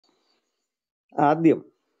ആദ്യം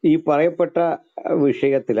ഈ പറയപ്പെട്ട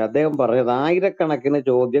വിഷയത്തിൽ അദ്ദേഹം പറഞ്ഞത് ആയിരക്കണക്കിന്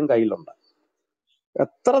ചോദ്യം കയ്യിലുണ്ട്.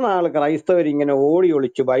 എത്ര നാൾ ക്രൈസ്തവർ ഇങ്ങനെ ഓടി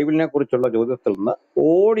ഒളിച്ച് ബൈബിളിനെ കുറിച്ചുള്ള ചോദ്യത്തിൽ നിന്ന്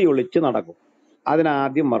ഓടി ഒളിച്ച് നടക്കും?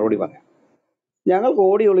 അതിനാദ്യം മറുപടി പറയാം. ഞങ്ങൾക്ക്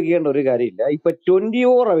ഓടി ഒളിക്കേണ്ട ഒരു കാര്യമില്ല. ഇപ്പൊ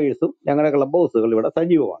 24 അവേഴ്സും ഞങ്ങളുടെ ക്ലബ് ഹൗസുകൾ ഇവിടെ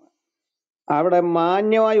സജീവമാണ്. അവിടെ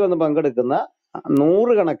മാന്യമായി വന്ന് പങ്കെടുക്കുന്ന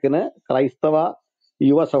 100 കണക്കിന് ക്രൈസ്തവ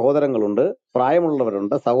യുവ സഹോദരങ്ങളുണ്ട്,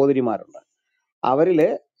 പ്രായമുള്ളവരുണ്ട്, സഹോദരിമാരുണ്ട്. അവരില്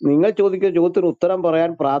നിങ്ങൾ ചോദിക്കുന്ന ചോദ്യത്തിന് ഉത്തരം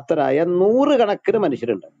പറയാൻ പ്രാപ്തരായ 100 കണക്കിന്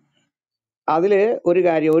മനുഷ്യരുണ്ട്. അതില് ഒരു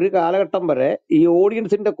കാര്യം, ഒരു കാലഘട്ടം വരെ ഈ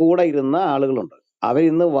ഓഡിയൻസിന്റെ കൂടെ ഇരുന്ന ആളുകളുണ്ട്. അവർ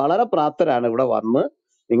ഇന്ന് വളരെ പ്രാപ്തരാണ് ഇവിടെ വന്ന്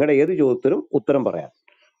നിങ്ങളുടെ ഏത് ചോദ്യത്തിനും ഉത്തരം പറയാൻ.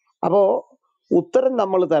 അപ്പോ ഉത്തരം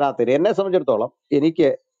നമ്മൾ തരാത്തത് എന്നെ സംബന്ധിച്ചിടത്തോളം എനിക്ക്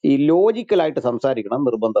ഈ ലോജിക്കലായിട്ട് സംസാരിക്കണം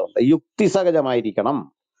നിർബന്ധമുണ്ട്, യുക്തിസഹജമായിരിക്കണം.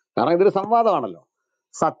 കാരണം ഇതൊരു സംവാദമാണല്ലോ.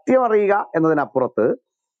 സത്യം അറിയുക എന്നതിനപ്പുറത്ത്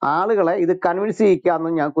ആളുകളെ ഇത് കൺവിൻസ്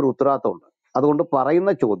ചെയ്യിക്കാമെന്ന് ഞങ്ങൾക്കൊരു ഉത്തരവാദിത്തമുണ്ട്. അതുകൊണ്ട്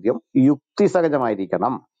പറയുന്ന ചോദ്യം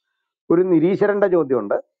യുക്തിസഹജമായിരിക്കണം. ഒരു നിരീശ്വരന്റെ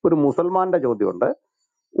ചോദ്യമുണ്ട്, ഒരു മുസൽമാന്റെ ചോദ്യമുണ്ട്,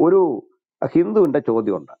 ഒരു ഹിന്ദുവിന്റെ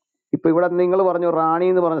ചോദ്യമുണ്ട്. ഇപ്പൊ ഇവിടെ നിങ്ങൾ പറഞ്ഞു റാണി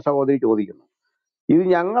എന്ന് പറഞ്ഞ സഹോദരി ചോദിക്കുന്നു, ഇത്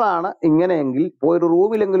ഞങ്ങളാണ് ഇങ്ങനെയെങ്കിൽ പോയൊരു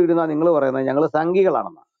റൂമിലെങ്കിലും ഇരുന്നാൽ നിങ്ങൾ പറയുന്നത് ഞങ്ങൾ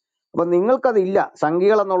സംഘികളാണെന്നാണ്. അപ്പൊ നിങ്ങൾക്കതില്ല,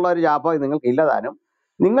 സംഘികൾ എന്നുള്ള ഒരു ജാപ്പ നിങ്ങൾക്ക് ഇല്ലതാനും.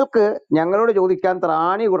 നിങ്ങൾക്ക് ഞങ്ങളോട് ചോദിക്കാൻ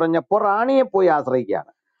റാണി കുറഞ്ഞപ്പോൾ റാണിയെ പോയി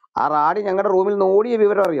ആശ്രയിക്കുകയാണ്. ആ റാണി ഞങ്ങളുടെ റൂമിൽ നിന്ന് ഓടിയ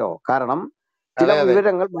വിവരം അറിയോ? കാരണം ചില അതെ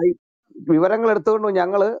അതെ വിവരങ്ങൾ എടുത്തുകൊണ്ട്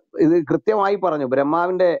ഞങ്ങൾ ഇത് കൃത്യമായി പറഞ്ഞു.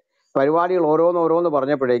 ബ്രഹ്മാവിന്റെ പരിപാടികൾ ഓരോന്ന്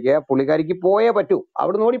പറഞ്ഞപ്പോഴേക്ക് പുള്ളിക്കാരിക്ക് പോയേ പറ്റൂ,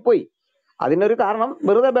 അവിടുന്ന് ഓടിപ്പോയി. അതിനൊരു കാരണം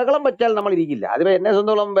വെറുതെ ബഹളം വെച്ചാൽ നമ്മൾ ഇരിക്കില്ല. അതിന് എന്നെ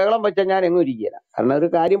സ്വന്തം ബഹളം വെച്ചാൽ ഞാൻ എങ്ങും ഇരിക്കില്ല. കാരണം ഒരു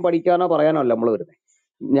കാര്യം പഠിക്കാനോ പറയാനോ അല്ല നമ്മൾ വരുന്നത്.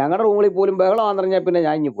 ഞങ്ങളുടെ റൂമിൽ പോലും ബഹളം ആണെന്നറിഞ്ഞാൽ പിന്നെ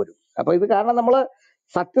ഞാൻ ഇനി പോരും. അപ്പൊ ഇത് കാരണം നമ്മൾ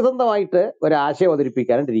സത്യസന്ധമായിട്ട് ഒരാശയം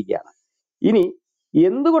അവതരിപ്പിക്കാനിരിക്കുകയാണ്. ഇനി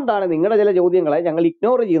എന്തുകൊണ്ടാണ് നിങ്ങളുടെ ചില ചോദ്യങ്ങളെ ഞങ്ങൾ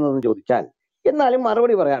ഇഗ്നോർ ചെയ്യുന്നതെന്ന് ചോദിച്ചാൽ എന്നാലും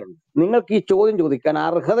മറുപടി പറയാറുണ്ട്. നിങ്ങൾക്ക് ഈ ചോദ്യം ചോദിക്കാൻ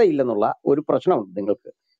അർഹതയില്ലെന്നുള്ള ഒരു പ്രശ്നമുണ്ട്.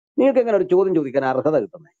 നിങ്ങൾക്ക് എങ്ങനെ ഒരു ചോദ്യം ചോദിക്കാൻ അർഹത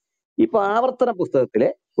കിട്ടുന്നത്? ഇപ്പൊ ആവർത്തന പുസ്തകത്തിലെ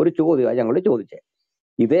ഒരു ചോദ്യമാണ് ഞങ്ങളോട് ചോദിച്ചത്.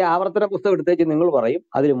 ഇതേ ആവർത്തന പുസ്തകം എടുത്തേച്ച് നിങ്ങൾ പറയും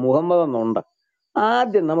അതിൽ മുഹമ്മദ് എന്നുണ്ട്.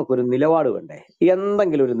 ആദ്യം നമുക്കൊരു നിലപാട് വേണ്ടേ?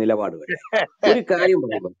 എന്തെങ്കിലും ഒരു നിലപാട് വേണ്ടേ? ഒരു കാര്യം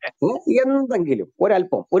പറയുമ്പോൾ എന്തെങ്കിലും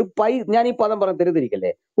ഒരല്പം ഞാൻ ഈ പദം പറഞ്ഞ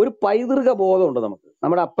തിരുത്തിരിക്കല്ലേ, ഒരു പൈതൃക ബോധമുണ്ട് നമുക്ക്.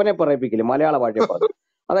 നമ്മുടെ അപ്പനെ പറയിപ്പിക്കില്ലേ മലയാള ഭാഷയെ പറഞ്ഞു.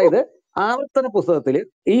 അതായത് ആവർത്തന പുസ്തകത്തിൽ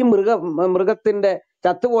ഈ മൃഗത്തിന്റെ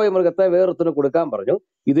ചത്തുപോയ മൃഗത്തെ വേറൊരുത്തിന് കൊടുക്കാൻ പറഞ്ഞു.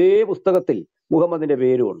 ഇതേ പുസ്തകത്തിൽ മുഹമ്മദിന്റെ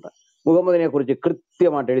പേരുമുണ്ട്, മുഹമ്മദിനെ കുറിച്ച്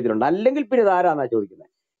കൃത്യമായിട്ട് എഴുതിയിട്ടുണ്ട്. അല്ലെങ്കിൽ പിന്നെ ഇതാരാന്നാ ചോദിക്കുന്നത്?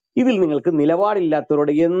 ഇതിൽ നിങ്ങൾക്ക്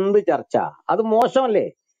നിലപാടില്ലാത്തവരോട് എന്ത് ചർച്ച? അത് മോശമല്ലേ?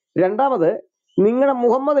 രണ്ടാമത്, നിങ്ങളുടെ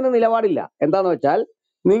മുഹമ്മദിന് നിലപാടില്ല. എന്താന്ന് വെച്ചാൽ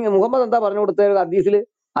മുഹമ്മദ് എന്താ പറഞ്ഞു കൊടുത്ത ഹദീസിൽ?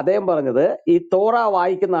 അദ്ദേഹം പറഞ്ഞത് ഈ തോറ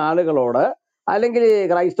വായിക്കുന്ന ആളുകളോട് അല്ലെങ്കിൽ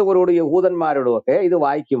ക്രൈസ്തവരോട് യഹൂദന്മാരോടും ഒക്കെ ഇത്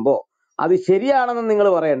വായിക്കുമ്പോൾ അത് ശരിയാണെന്നും നിങ്ങൾ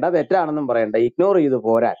പറയണ്ട, തെറ്റാണെന്നും പറയണ്ട, ഇഗ്നോർ ചെയ്ത്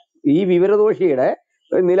പോരാൻ. ഈ വിവരദോഷിയുടെ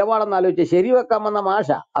നിലപാടെന്ന് ആലോചിച്ച് ശരിവെക്കാൻ വന്ന മാഷ,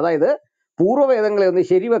 അതായത് പൂർവ്വവേദങ്ങളെ ഒന്ന്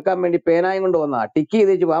ശരിവെക്കാൻ വേണ്ടി പേനായും കൊണ്ട് വന്ന ടിക്ക്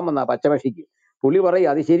ചെയ്തേച്ച് പോകാൻ വന്ന പച്ചമഷിക്ക് പുള്ളി പറയും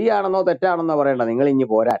അത് ശരിയാണെന്നോ തെറ്റാണെന്നോ പറയണ്ട, നിങ്ങൾ ഇനി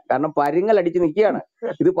പോരാൻ. കാരണം പരുങ്ങൽ അടിച്ച് നിൽക്കുകയാണ്.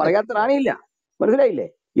 ഇത് പറയാത്ത റാണിയില്ല, മനസ്സിലായില്ലേ?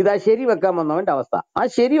 ഇതാ ശരി വെക്കാൻ വന്നവന്റെ അവസ്ഥ. ആ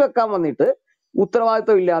ശരി വെക്കാൻ വന്നിട്ട്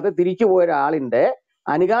ഉത്തരവാദിത്വം ഇല്ലാതെ തിരിച്ചു പോയ ഒരാളിന്റെ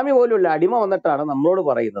അനുഗാമി പോലുള്ള അടിമ വന്നിട്ടാണ് നമ്മളോട്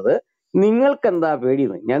പറയുന്നത് നിങ്ങൾക്ക് എന്താ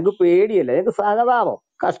പേടിയെന്ന്. ഞങ്ങൾക്ക് പേടിയല്ല, ഞങ്ങൾക്ക് സഹതാപം,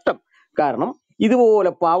 കഷ്ടം. കാരണം ഇതുപോലെ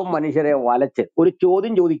പാവം മനുഷ്യരെ വലച്ച് ഒരു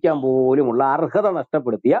ചോദ്യം ചോദിക്കാൻ പോലുമുള്ള അർഹത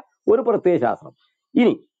നഷ്ടപ്പെടുത്തിയ ഒരു പ്രത്യയശാസ്ത്രം.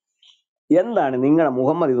 ഇനി എന്താണ് നിങ്ങളുടെ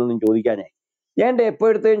മുഹമ്മദ് ഇതൊന്നും ചോദിക്കാനേ? എന്റെ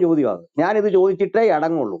എപ്പോഴത്തെയും ചോദ്യമാണ്. ഞാനിത് ചോദിച്ചിട്ടേ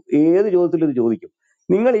അടങ്ങുള്ളൂ. ഏത് ചോദ്യത്തിലും ഇത് ചോദിക്കും.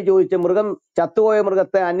 നിങ്ങൾ ഈ ചോദിച്ച ചത്തുപോയ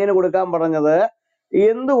മൃഗത്തെ അന്യന് കൊടുക്കാൻ പറഞ്ഞത്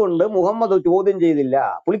എന്തുകൊണ്ട് മുഹമ്മദ് ചോദ്യം ചെയ്തില്ല?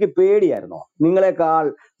 പുള്ളിക്ക് പേടിയായിരുന്നോ? നിങ്ങളെക്കാൾ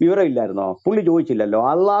വിവരമില്ലായിരുന്നോ? പുള്ളി ചോദിച്ചില്ലല്ലോ.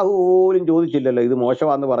 അള്ളാഹു പോലും ചോദിച്ചില്ലല്ലോ, ഇത്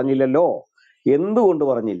മോശമാന്ന് പറഞ്ഞില്ലല്ലോ. എന്തുകൊണ്ട്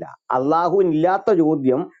പറഞ്ഞില്ല? അള്ളാഹുവിന് ഇല്ലാത്ത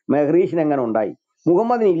ചോദ്യം മെഹ്റീഷിന് എങ്ങനെ ഉണ്ടായി?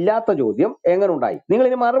 മുഹമ്മദിന് ഇല്ലാത്ത ചോദ്യം എങ്ങനെ ഉണ്ടായി? നിങ്ങൾ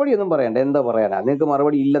ഇനി മറുപടി ഒന്നും പറയണ്ട. എന്താ പറയാനാ? നിങ്ങൾക്ക്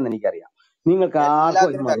മറുപടി ഇല്ലെന്ന് എനിക്കറിയാം. നിങ്ങൾക്ക്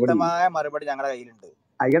ആർക്കും മറുപടി ഞങ്ങളുടെ കയ്യിലുണ്ട്.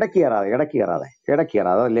 ഇടയ്ക്ക്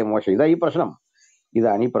കയറാതെ അതല്ലേ മോശം.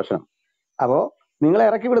 ഇതാണ് ഈ പ്രശ്നം. അപ്പോ നിങ്ങളെ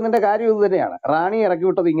ഇറക്കി വിടുന്നതിന്റെ കാര്യം ഇത് തന്നെയാണ്. റാണിയെ ഇറക്കി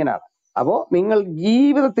വിട്ടത് ഇങ്ങനെയാണ്. അപ്പോ നിങ്ങൾ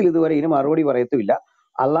ജീവിതത്തിൽ ഇതുവരെ ഇനി മറുപടി പറയത്തുമില്ല.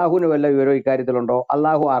 അള്ളാഹുവിന് വല്ല വിവരം ഇക്കാര്യത്തിലുണ്ടോ?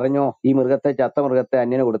 അള്ളാഹു അറിഞ്ഞോ ഈ ചത്ത മൃഗത്തെ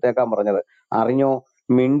അന്യന് കൊടുത്തേക്കാൻ പറഞ്ഞത്? അറിഞ്ഞോ?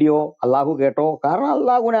 മിണ്ടിയോ? അള്ളാഹു കേട്ടോ? കാരണം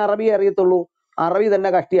അള്ളാഹുവിനെ അറബിയെ അറിയത്തുള്ളൂ. അറബി തന്നെ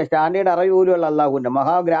കഷ്ടിയ സ്റ്റാൻഡേർഡ് അറബി പോലും അല്ല അള്ളാഹുവിന്റെ.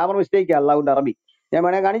 മഹാ ഗ്രാമർ മിസ്റ്റേക്ക് അള്ളാഹുവിന്റെ അറബി. ഞാൻ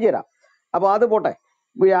വേണേ കാണിച്ചു തരാം. അപ്പൊ അത് പോട്ടെ.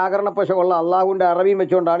 വ്യാകരണ പശമുള്ള അള്ളാഹുവിന്റെ അറബിയും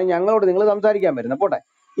വെച്ചുകൊണ്ടാണ് ഞങ്ങളോട് നിങ്ങൾ സംസാരിക്കാൻ വരുന്നത്. പോട്ടെ.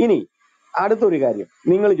 ഇനി അടുത്തൊരു കാര്യം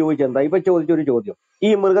നിങ്ങൾ ചോദിച്ചെന്താ? ഇപ്പൊ ചോദിച്ചൊരു ചോദ്യം, ഈ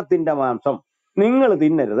മൃഗത്തിന്റെ മാംസം നിങ്ങൾ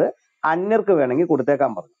തിന്നരുത്, അന്യർക്ക് വേണമെങ്കിൽ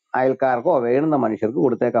കൊടുത്തേക്കാൻ പറഞ്ഞു. അയൽക്കാർക്കോ വേണ്ടുന്ന മനുഷ്യർക്ക്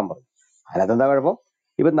കൊടുത്തേക്കാൻ പറഞ്ഞു. അതിനകത്തെന്താ കുഴപ്പം?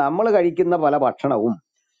 ഇപ്പൊ നമ്മൾ കഴിക്കുന്ന പല ഭക്ഷണവും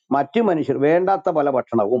മറ്റു മനുഷ്യർ വേണ്ടാത്ത പല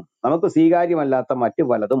ഭക്ഷണവും നമുക്ക് സ്വീകാര്യമല്ലാത്ത മറ്റു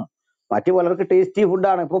പലതും മറ്റു പലർക്ക് ടേസ്റ്റി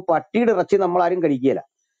ഫുഡാണ്. ഇപ്പൊ പട്ടിയുടെ ഇറച്ചി നമ്മൾ ആരും കഴിക്കുകയില്ല.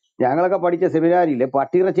 ഞങ്ങളൊക്കെ പഠിച്ച സെമിനാരിയിൽ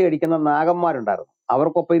പട്ടിയിറച്ചി കഴിക്കുന്ന നാഗന്മാരുണ്ടായിരുന്നു.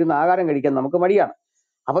 അവർക്കൊപ്പം ഇരുന്ന് ആഹാരം കഴിക്കാൻ നമുക്ക് മടിയാണ്.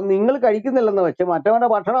 അപ്പൊ നിങ്ങൾ കഴിക്കുന്നില്ലെന്ന് വെച്ച് മറ്റവന്റെ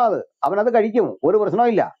ഭക്ഷണം അത് അവനത് കഴിക്കും, ഒരു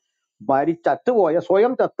പ്രശ്നമില്ല. ചത്തുപോയ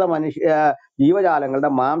സ്വയം ചത്ത ജീവജാലങ്ങളുടെ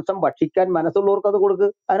മാംസം ഭക്ഷിക്കാൻ മനസ്സുള്ളവർക്ക് അത് കൊടുക്ക്,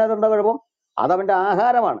 അതിനകത്തുണ്ടോ കുഴപ്പം? അതവന്റെ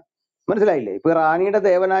ആഹാരമാണ്. മനസ്സിലായില്ലേ? ഇപ്പൊ റാണിയുടെ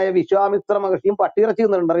ദേവനായ വിശ്വാമിത്ര മഹർഷിയും പട്ടിയിറച്ചി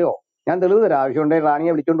തിന്നിട്ടുണ്ടറിയോ? ഞാൻ തെളിവ് തരാം, ആവശ്യമുണ്ടെങ്കിൽ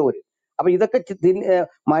റാണിയെ വിളിച്ചോണ്ട് പോരും. അപ്പൊ ഇതൊക്കെ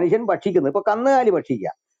മനുഷ്യൻ ഭക്ഷിക്കുന്നു. ഇപ്പൊ കന്നുകാലി ഭക്ഷിക്കുക,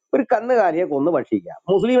 ഒരു കന്നുകാലിയെ കൊന്ന് ഭക്ഷിക്കുക.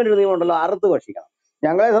 മുസ്ലിമിന്റെ ഒരു നിയമം ഉണ്ടല്ലോ, അറുത്ത് ഭക്ഷിക്കണം.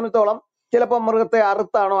 ഞങ്ങളെ സംബന്ധിച്ചോളം ചിലപ്പോൾ മൃഗത്തെ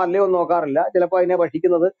അറുത്താണോ അല്ലയോ എന്ന് നോക്കാറില്ല. ചിലപ്പോൾ അതിനെ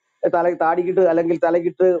ഭക്ഷിക്കുന്നത് താടിക്കിട്ട് അല്ലെങ്കിൽ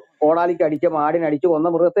തലക്കിട്ട് കോടാലിക്ക് അടിച്ച മാടിനടിച്ച് കൊന്ന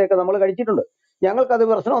മൃഗത്തെയൊക്കെ നമ്മൾ കഴിച്ചിട്ടുണ്ട്. ഞങ്ങൾക്കത്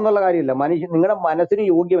പ്രശ്നമൊന്നുള്ള കാര്യമില്ല. നിങ്ങളുടെ മനസ്സിന്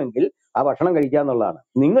യോഗ്യമെങ്കിൽ ആ ഭക്ഷണം കഴിക്കുക എന്നുള്ളതാണ്.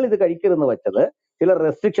 നിങ്ങൾ ഇത് കഴിക്കരുതെന്ന് വെച്ചത് ചില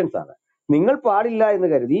റെസ്ട്രിക്ഷൻസ് ആണ്. നിങ്ങൾ പാടില്ല എന്ന്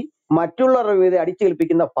കരുതി മറ്റുള്ളവരുടെ മീതെ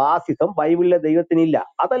അടിച്ചേൽപ്പിക്കുന്ന ഫാസിസം ബൈബിളിലെ ദൈവത്തിനില്ല.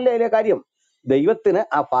 അതല്ലേ അതിലെ കാര്യം. ദൈവത്തിന്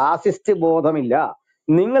ആ ഫാസിസ്റ്റ് ബോധമില്ല.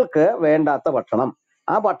 നിങ്ങൾക്ക് വേണ്ടാത്ത ഭക്ഷണം,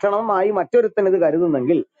 ആ ഭക്ഷണമായി മറ്റൊരുത്തൻ ഇത്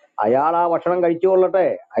കരുതുന്നെങ്കിൽ അയാൾ ആ ഭക്ഷണം കഴിച്ചുകൊള്ളട്ടെ,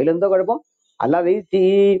 അതിലെന്തോ കുഴപ്പം? അല്ലാതെ ഈ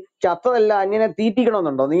ചത്തതല്ല അന്യനെ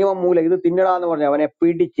തീറ്റിക്കണമെന്നുണ്ടോ? നിയമം മൂലം ഇത് തിന്നടാന്ന് പറഞ്ഞ് അവനെ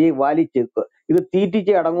പിടിച്ച് വലിച്ച് ഇത്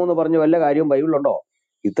തീറ്റിച്ച് അടങ്ങൂന്ന് പറഞ്ഞ് വല്ല കാര്യവും ബൈബിളിലുണ്ടോ?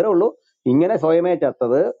 ഇത്രേ ഉള്ളൂ. ഇങ്ങനെ സ്വയമേ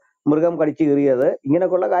ചത്തത്, മൃഗം കടിച്ചു കീറിയത്,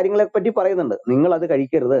 ഇങ്ങനെയൊക്കെയുള്ള കാര്യങ്ങളെ പറ്റി പറയുന്നുണ്ട്. നിങ്ങൾ അത്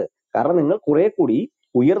കഴിക്കരുത്. കാരണം നിങ്ങൾ കുറെ കൂടി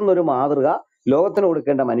ഉയർന്നൊരു മാതൃക ലോകത്തിന്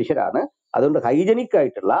കൊടുക്കേണ്ട മനുഷ്യരാണ്. അതുകൊണ്ട് ഹൈജനിക്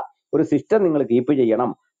ആയിട്ടുള്ള ഒരു സിസ്റ്റം നിങ്ങൾ കീപ്പ്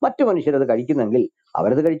ചെയ്യണം. മറ്റു മനുഷ്യരത് കഴിക്കുന്നെങ്കിൽ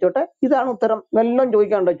അവരത് കഴിച്ചോട്ടെ. ഇതാണ് ഉത്തരം. വല്ലതും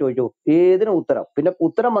ചോദിക്കാണ്ടോ? ചോദിച്ചു. ഏതിനും ഉത്തരം. പിന്നെ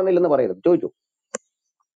ഉത്തരം വന്നില്ലെന്ന് പറയരുത്, ചോദിച്ചു.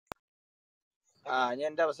 ഇനി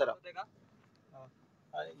എന്റെ അവസരം.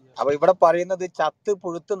 അപ്പൊ ഇവിടെ പറയുന്നത് ചത്ത്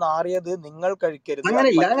പുഴുത്ത് നാറിയത് നിങ്ങൾ കഴിക്കരുത്, അത്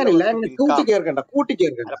അങ്ങനെയില്ല, മറ്റുള്ളവർക്ക് വിൽക്കാം.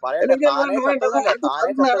 കൂട്ടിച്ചേർക്കണ്ട. അല്ല പറയട്ടെ, താനേ ചത്തതല്ലേ,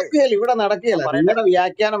 താനേ ചത്തത്. നടക്കുകയല്ല, ഇവിടെ നടക്കുകയല്ല. പറയട്ടെ, നിങ്ങളുടെ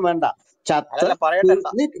വ്യാഖ്യാനം വേണ്ട. ചത്ത് അതല്ല പറയട്ടെ.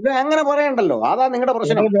 അങ്ങനെ പറയണ്ടല്ലോ, അതാ നിങ്ങളുടെ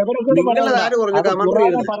പ്രശ്നം. നിങ്ങളത് ആര് പറഞ്ഞു? കമന്ററി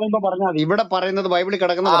എഴുതി. ഇവിടെ പറയുന്നത് ബൈബിളിൽ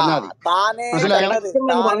കിടക്കുന്ന പറഞ്ഞാൽ മതി. താനേ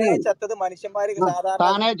മനസ്സിലായി? ചത്തത് മനുഷ്യന്മാര് സാധാരണ.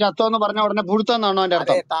 താനേ ചത്തോ എന്ന് പറഞ്ഞ ഉടനെ പുഴുത്താന്നാണോ എന്റെ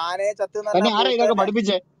അതെ, അർത്ഥം? താനേ ചത്ത് ആരാ ഇതൊക്കെ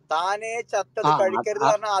പഠിപ്പിച്ചേ? താനേ ചത്തത് കഴിക്കരുത്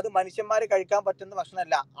പറഞ്ഞാൽ അത് മനുഷ്യന്മാര് കഴിക്കാൻ പറ്റുന്ന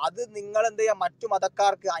ഭക്ഷണമല്ല. അത് നിങ്ങൾ എന്ത് ചെയ്യാം, മറ്റു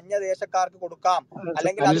മതക്കാർക്ക്, അന്യദേശക്കാർക്ക് കൊടുക്കാം,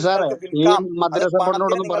 അല്ലെങ്കിൽ അത് നിങ്ങൾക്ക് വിൽക്കാം. അത്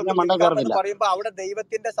പണത്തിന് നിങ്ങൾക്ക് വിൽക്കാം എന്ന് പറയുമ്പോ അവിടെ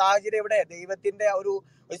ദൈവത്തിന്റെ സാഹചര്യം എവിടെ? ദൈവത്തിന്റെ ഒരു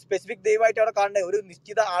സ്പെസിഫിക് ദൈവമായിട്ട് അവിടെ കാണുന്നത് ഒരു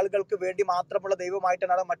നിശ്ചിത ആളുകൾക്ക് വേണ്ടി മാത്രമുള്ള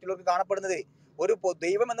ദൈവമായിട്ടാണ് അവിടെ മറ്റുള്ളവർക്ക് കാണപ്പെടുന്നത്. ഒരു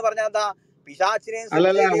ദൈവം എന്ന് പറഞ്ഞാൽ എന്താ? പിശാചിനെയും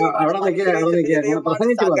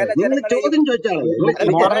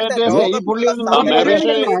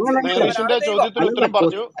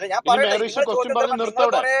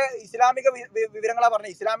ഇസ്ലാമിക വിവരങ്ങളാ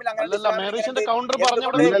പറഞ്ഞത്. ഇസ്ലാമിൽ അങ്ങനെ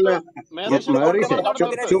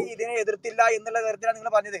ഇതിനെ എതിർത്തില്ല എന്നുള്ള തരത്തിലാണ്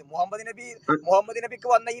നിങ്ങൾ പറഞ്ഞത്. മുഹമ്മദ് നബിക്ക്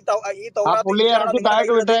വന്ന ഈ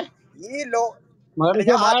തൗറാത്ത് ഈ ലോ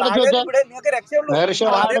നിങ്ങൾക്ക് രക്ഷയുള്ളൂ.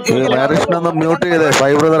 മ്യൂട്ട് ചെയ്തേ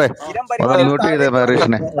ബ്രദറെ, മ്യൂട്ട് ചെയ്തേ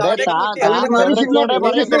മഹർഷിനെ.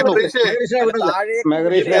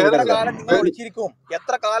 എത്ര കാലം നിങ്ങൾ ഒളിച്ചിരിക്കും?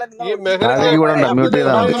 എത്ര കാലം മ്യൂട്ട്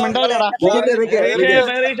ചെയ്താ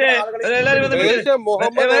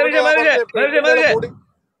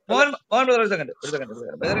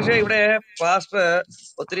മഹർഷി. ഇവിടെ പാസ്റ്റർ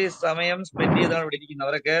ഒത്തിരി സമയം സ്പെൻഡ് ചെയ്താണ് ഇവിടെ ഇരിക്കുന്നത്.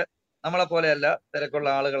 അവരൊക്കെ നമ്മളെ പോലെയല്ല, തിരക്കുള്ള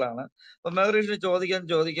ആളുകളാണ്. അപ്പൊ മഹർഷിന്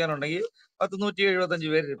ചോദിക്കാനുണ്ടെങ്കിൽ 175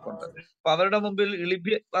 പേര് ഇരിപ്പുണ്ട്. അപ്പൊ അവരുടെ മുമ്പിൽ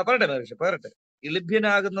പറയട്ടെ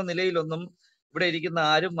ഇളിഭ്യനാകുന്ന നിലയിലൊന്നും ഇവിടെ ഇരിക്കുന്ന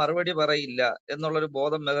ആരും മറുപടി പറയില്ല എന്നുള്ളൊരു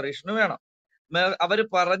ബോധം മെഹറീഷിന് വേണം. അവര്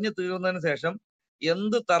പറഞ്ഞു തീർന്നതിന് ശേഷം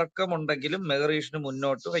എന്ത് തർക്കമുണ്ടെങ്കിലും മെഹറീഷിന്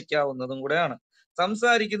മുന്നോട്ട് വയ്ക്കാവുന്നതും കൂടെയാണ്.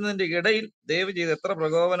 സംസാരിക്കുന്നതിന്റെ ഇടയിൽ ദയവ് ചെയ്ത് എത്ര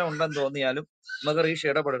പ്രകോപനം ഉണ്ടെന്ന് തോന്നിയാലും മെഹറീഷ്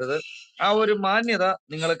ഇടപെടരുത്. ആ ഒരു മാന്യത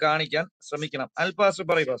നിങ്ങൾ കാണിക്കാൻ ശ്രമിക്കണം. അൽപാസ്റ്റർ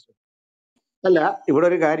പറയും. അല്ല, ഇവിടെ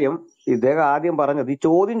ഒരു കാര്യം ഇദ്ദേഹം ആദ്യം പറഞ്ഞത് ഈ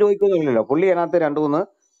ചോദ്യം ചോദിക്കുന്നില്ലല്ലോ. പുള്ളി അതിനകത്ത് 2-3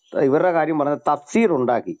 ഇവരുടെ കാര്യം പറഞ്ഞത് തഫ്സീർ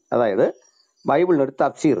ഉണ്ടാക്കി. അതായത് ബൈബിളിനൊരു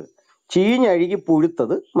തഫ്സീർ, ചീഞ്ഞഴുകി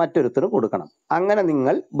പുഴുത്തത് മറ്റൊരുത്തരും കൊടുക്കണം. അങ്ങനെ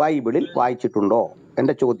നിങ്ങൾ ബൈബിളിൽ വായിച്ചിട്ടുണ്ടോ?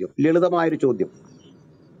 എന്റെ ചോദ്യം, ലളിതമായൊരു ചോദ്യം.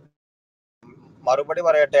 മറുപടി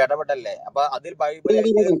പറയട്ടെ, ഇടപെട്ടല്ലേ. അപ്പൊ അതിൽ ബൈബിളിൽ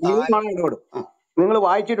നിങ്ങൾ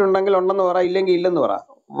വായിച്ചിട്ടുണ്ടെങ്കിൽ ഉണ്ടെന്ന് പറ, ഇല്ലെങ്കിൽ ഇല്ലെന്ന് പറ.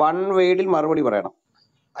 1 വേർഡിൽ മറുപടി പറയണം.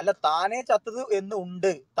 അല്ല, താനേ ചത്തത് എന്ന്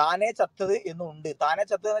ഉണ്ട്. താനേ ചത്തത്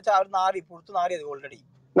വെച്ചാൽ അവർ പുഴുത്ത് നാറിയത് ഓൾറെഡി.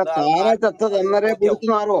 താനേ ചത്തത് അന്നേരം പുഴുത്ത്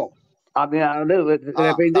നാറുവോ?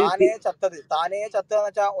 താനേ ചത്തതെന്ന്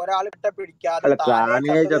വെച്ചാൽ ഒരാൾ പിടിക്കാതെ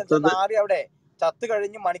നാറി അവിടെ ചത്ത്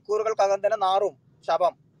കഴിഞ്ഞ് മണിക്കൂറുകൾക്കകം തന്നെ നാറും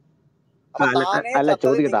ശവം. അല്ല,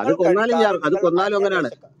 ചോദിക്കട്ടെ, അത് കൊന്നാലും അങ്ങനെയാണ്.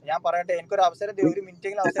 ഞാൻ പറയട്ടെ, എനിക്കൊരു അവസരം തരും, ഒരു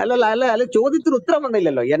മിനിറ്റെങ്കിലും. അല്ല, ചോദ്യത്തിന് ഉത്തരം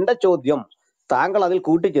വന്നില്ലല്ലോ. എന്റെ ചോദ്യം താങ്കൾ അതിൽ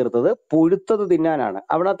കൂട്ടിച്ചേർത്തത് പുഴുത്തത് തിന്നാനാണ്.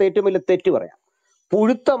 അവിടെ ഏറ്റവും വലിയ തെറ്റ് പറയാം.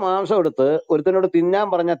 പുഴുത്ത മാംസം എടുത്ത് ഒരുത്തനോട് തിന്നാൻ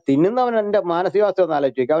പറഞ്ഞാൽ തിന്നുന്നവൻ എന്റെ മാനസികാവസ്ഥ ഒന്ന്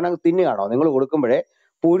ആലോചിക്കുക. അവനങ്ങ് തിന്നുകയാണോ? നിങ്ങൾ കൊടുക്കുമ്പോഴേ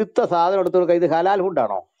പുഴുത്ത സാധനം എടുത്ത് കൊടുക്കുക. ഇത് ഹലാൽ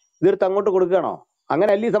ഫുഡാണോ? ഇതെടുത്ത് അങ്ങോട്ട് കൊടുക്കുകയാണോ?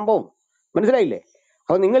 അങ്ങനെ അല്ലേ സംഭവം? മനസ്സിലായില്ലേ?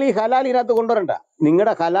 അപ്പൊ നിങ്ങൾ ഈ ഹലാൽ ഇതിനകത്ത് കൊണ്ടുവരണ്ട.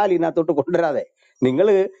 നിങ്ങളുടെ ഹലാൽ ഇതിനകത്തോട്ട് കൊണ്ടുവരാതെ നിങ്ങൾ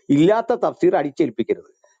ഇല്ലാത്ത തഫ്സീർ അടിച്ചേൽപ്പിക്കരുത്.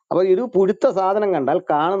 അപ്പൊ ഇത് പുഴുത്ത സാധനം കണ്ടാൽ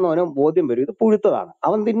കാണുന്നവനും ബോധ്യം വരും ഇത് പുഴുത്തതാണ്.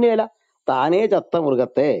 അവൻ തിന്നുകയില്ല. താനേ ചത്ത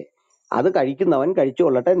മൃഗത്തെ അത് കഴിക്കുന്നവൻ കഴിച്ചു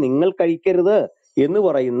കൊള്ളട്ടെ, നിങ്ങൾ കഴിക്കരുത് എന്ന്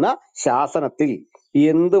പറയുന്ന ശാസനത്തിൽ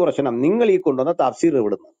എന്ത് പ്രശ്നം? നിങ്ങൾ ഈ കൊണ്ടുവന്ന തഫ്സീർ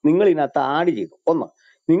ഇവിടുന്ന് നിങ്ങൾ ഇതിനകത്ത് ആഡ് ചെയ്തു. ഒന്ന്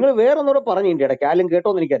നിങ്ങൾ വേറൊന്നുകൂടെ പറഞ്ഞു ഇടയ്ക്ക്, ആരും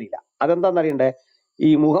കേട്ടോന്ന് എനിക്കറിയില്ല. അതെന്താണെന്നറിയണ്ടേ? ഈ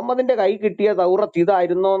മുഹമ്മദിന്റെ കൈ കിട്ടിയ തൗറത്ത്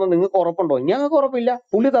ഇതായിരുന്നോ എന്ന് നിങ്ങൾക്ക് ഉറപ്പുണ്ടോ? ഞങ്ങൾക്ക് ഉറപ്പില്ല.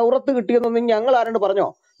 പുള്ളി തൗറത്ത് കിട്ടിയെന്നൊന്നും ഞങ്ങൾ ആരോട് പറഞ്ഞോ?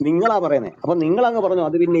 നിങ്ങളാ പറയുന്നത്. അപ്പൊ നിങ്ങൾ അങ്ങ് പറഞ്ഞോ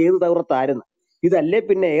അത് പിന്നെ ഏത് തൗറത്തായിരുന്നു, ഇതല്ലേ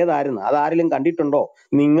പിന്നെ ഏതായിരുന്നു? അതാരെങ്കിലും കണ്ടിട്ടുണ്ടോ?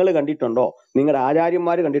 നിങ്ങൾ കണ്ടിട്ടുണ്ടോ? നിങ്ങളുടെ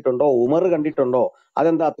ആചാര്യന്മാർ കണ്ടിട്ടുണ്ടോ? ഉമർ കണ്ടിട്ടുണ്ടോ?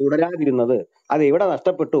 അതെന്താ തുടരാതിരുന്നത്? അത് എവിടെ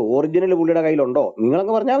നഷ്ടപ്പെട്ടു? ഒറിജിനൽ പുള്ളിയുടെ കയ്യിലുണ്ടോ?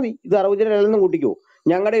 നിങ്ങളങ്ങ് പറഞ്ഞാൽ മതി ഇത് ഒറിജിനൽ അല്ലെന്നും കൂട്ടിക്കോ.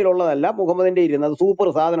 ഞങ്ങളുടെ കയ്യിലുള്ളതല്ല, മുഹമ്മദിന്റെ ഇരുന്നത് സൂപ്പർ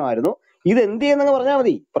സാധനമായിരുന്നു, ഇത് എന്ത് ചെയ്യുന്നങ്ങ് പറഞ്ഞാൽ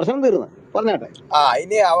മതി, പ്രശ്നം തീർന്ന്. പറഞ്ഞാട്ടെ.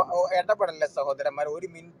 ഇനി ഇടപെടല്ലേ സഹോദരന്മാർ, ഒരു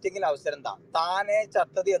മിനിറ്റെങ്കിലും അവസരം താ. താനേ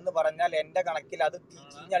ചത്തത് എന്ന് പറഞ്ഞാൽ എന്റെ കണക്കിൽ അത്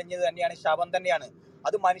ചീഞ്ഞളിഞ്ഞത് തന്നെയാണ്, ശവം തന്നെയാണ്.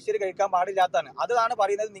 അത് മനുഷ്യർ കഴിക്കാൻ പാടില്ലാത്തതാണ്. അതാണ്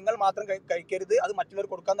പറയുന്നത്. നിങ്ങൾ മാത്രം കഴിക്കരുത്, അത് മറ്റുള്ളവർ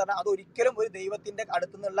കൊടുക്കാൻ പറഞ്ഞാൽ അത് ഒരിക്കലും ഒരു ദൈവത്തിന്റെ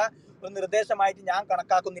അടുത്തു നിന്നുള്ള ഒരു നിർദ്ദേശമായിട്ട് ഞാൻ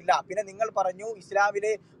കണക്കാക്കുന്നില്ല. പിന്നെ നിങ്ങൾ പറഞ്ഞു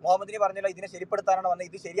ഇസ്ലാമില് മുഹമ്മദിന് പറഞ്ഞല്ലോ ഇതിനെ ശരിപ്പെടുത്താനാണ് വന്നത്,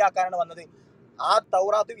 ഇത് ശരിയാക്കാനാണ് വന്നത്. ആ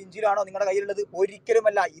തൗറാത്തും ഇഞ്ചിലാണോ നിങ്ങളുടെ കയ്യിലുള്ളത്?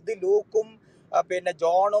 ഒരിക്കലുമല്ല. ഇത് ലൂക്കും പിന്നെ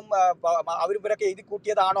ജോണും അവരിവരൊക്കെ എഴുതി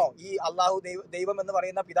കൂട്ടിയതാണോ ഈ അള്ളാഹു ദൈവം എന്ന്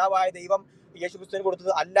പറയുന്ന പിതാവായ ദൈവം യേശുക്രിസ്തുവിന്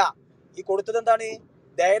കൊടുത്തത്? അല്ല. ഈ കൊടുത്തത് എന്താണ്?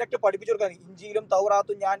 ഡയറക്റ്റ് പഠിപ്പിച്ചു കൊടുക്കാൻ. ഇഞ്ചിയിലും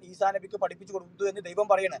തൗറാത്തും ഞാൻ ഈസാ നബിക്ക് പഠിപ്പിച്ചു കൊടുത്തു എന്ന് ദൈവം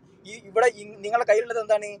പറയണ. ഇവിടെ നിങ്ങളുടെ കയ്യിലുള്ളത്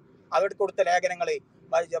എന്താണ്? അവർക്ക് കൊടുത്ത ലേഖനങ്ങള്,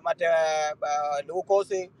 മറ്റേ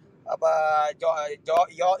ലൂക്കോസ്,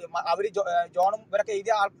 അവര് ജോണും ഇവരൊക്കെ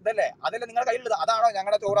എഴുതിയ ഇതല്ലേ? അതല്ലേ നിങ്ങളുടെ കയ്യിലുള്ളത്? അതാണോ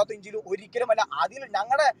ഞങ്ങളുടെ തൗറാത്തും ഇഞ്ചിയിലും? ഒരിക്കലുമല്ല. അതിൽ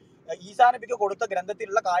ഞങ്ങളുടെ ഈസാ നബിക്ക് കൊടുത്ത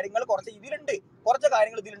ഗ്രന്ഥത്തിലുള്ള കാര്യങ്ങൾ കുറച്ച് ഇതിലുണ്ട്, കുറച്ച്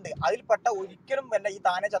കാര്യങ്ങൾ ഇതിലുണ്ട്. അതിൽപ്പെട്ട ഒരിക്കലും വല്ല ഈ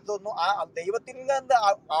താനെ ചത്തൊന്നും ആ ദൈവത്തിന് എന്ത്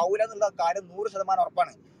ആവൂല എന്നുള്ള കാര്യം 100%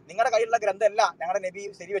 ഉറപ്പാണ്. നിങ്ങളുടെ കയ്യിലുള്ള ഗ്രന്ഥമല്ല ഞങ്ങളുടെ നബി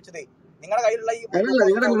ശരിവെച്ചത്. നിങ്ങളുടെ കയ്യിലുള്ള ഈ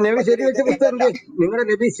നിങ്ങളുടെ നബി ശരിവെച്ച പുസ്തകം എന്ത്? നിങ്ങളുടെ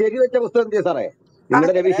നബി ശരിവെച്ച പുസ്തകം എന്ത് സാറേ?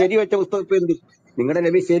 നിങ്ങളുടെ നബി ശരിവെച്ച പുസ്തകം ഇപ്പൊ എന്ത്? നിങ്ങളുടെ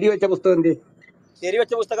നബി ശരിവെച്ച പുസ്തകം എന്ത്?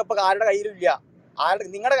 ശരിവെച്ച പുസ്തകം ഇപ്പൊ ആരുടെ കയ്യിലും ഇല്ല.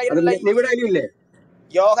 നിങ്ങളുടെ കയ്യിലുള്ള നബിയുടെ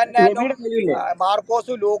യോഹന്നാനും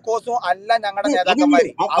മാർക്കോസും ലൂക്കോസും അല്ല ഞങ്ങളുടെ നേതാക്കന്മാര്.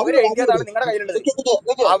 അവരെഴുതിയതാണ് നിങ്ങളുടെ കയ്യിലുള്ളത്.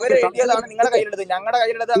 അവരെഴുതിയതാണ് നിങ്ങളുടെ കയ്യിലുള്ളത്. ഞങ്ങളുടെ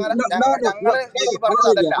കയ്യിലുള്ളത് ഞങ്ങള് നബി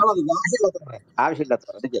പറഞ്ഞതല്ല. ആവശ്യമില്ലാത്ത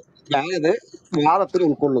ഞാനത് വാദത്തിന്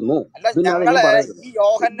ഉൾക്കൊള്ളുന്നു. ഈ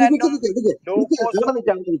യോഹന്നാനും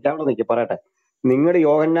ലൂക്കോസും പറയട്ടെ. നിങ്ങൾ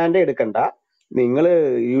യോഹന്നാന്റെ എടുക്കണ്ട, നിങ്ങള്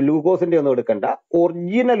ലൂക്കോസിന്റെ ഒന്നും എടുക്കണ്ട.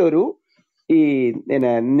 ഒറിജിനൽ ഒരു ഈ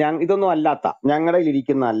ഇതൊന്നും അല്ലാത്ത, ഞങ്ങളുടെ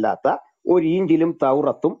ഇരിക്കുന്ന അല്ലാത്ത ഒരു ഇഞ്ചിലും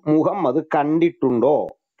തൗറത്തും മുഹമ്മദ് കണ്ടിട്ടുണ്ടോ?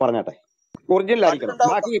 പറഞ്ഞട്ടെ. ഒറിജിനൽ ആയിരിക്കണം.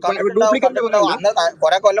 ബാക്കി ഡ്യൂപ്ലിക്കേറ്റ്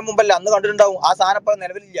കുറെ കൊല്ലം മുമ്പല്ല, അന്ന് കണ്ടിട്ടുണ്ടാവും. ആ സാധനം ഇപ്പൊ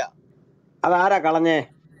നിലവിലില്ല. അതാരാ കളഞ്ഞേ?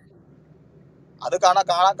 അത്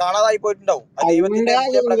കാണാതായി പോയിട്ടുണ്ടാവും. ദൈവത്തിന്റെ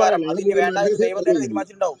നിശ്ചയപ്രകാരം അതിന് വേണ്ട ദൈവം തന്നെ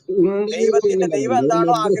തീരുമാനിച്ചിട്ടുണ്ടാവും. ദൈവം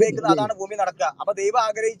എന്താണോ ആഗ്രഹിക്കുന്നത് അതാണ് ഭൂമി നടക്കുക. അപ്പൊ ദൈവം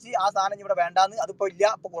ആഗ്രഹിച്ച് ആ സാധനം ഇവിടെ വേണ്ടാന്ന്, അതിപ്പോ ഇല്ല.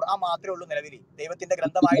 ഇപ്പൊ ഖുർആൻ മാത്രമേ ഉള്ളൂ നിലവിൽ ദൈവത്തിന്റെ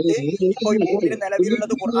ഗ്രന്ഥമായിട്ട്. ഇപ്പൊ ഈ ഭൂമിയിൽ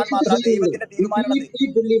നിലവിലുള്ളത് ഖുർആൻ മാത്രമാണ്. ദൈവത്തിന്റെ തീരുമാനമാണത്.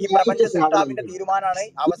 ഈ പ്രപഞ്ച സൃഷ്ടാവിന്റെ തീരുമാനമാണ്.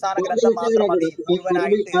 അവസാന ഗ്രന്ഥം മാത്രം മതി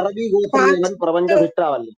മുഴുവനായിട്ട്. പ്രപഞ്ച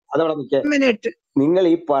സൃഷ്ടാവല്ലേ? അതവിടെ നിൽക്കേ. നിങ്ങൾ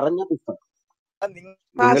ഈ പറഞ്ഞ പുസ്തകം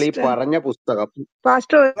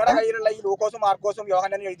നിങ്ങളുടെ കയ്യിലുള്ള ഈ ലൂക്കോസും മാർക്കോസും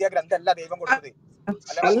യോഹന്നാനും എഴുതിയ ഗ്രന്ഥമല്ല ദൈവം കൊടുത്തത്.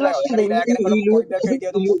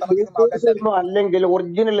 അല്ലെങ്കിൽ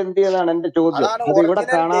ഒറിജിനൽ എന്ത് ചെയ്താണ് എന്റെ ചോദ്യം. അത് ഇവിടെ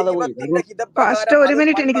കാണാതെ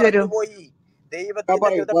പോയി.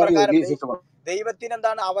 ദൈവത്തിന്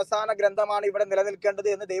എന്താണ് അവസാന ഗ്രന്ഥമാണ് ഇവിടെ നിലനിൽക്കേണ്ടത്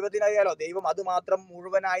എന്ന് ദൈവത്തിന് അറിയാലോ. ദൈവം അത് മാത്രം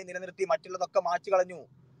മുഴുവനായി നിലനിർത്തി മറ്റുള്ളതൊക്കെ മാച്ചു കളഞ്ഞു.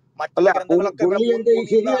 മറ്റുള്ള ഗ്രന്ഥങ്ങളൊക്കെ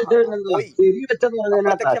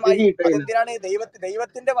എന്തിനാണ്?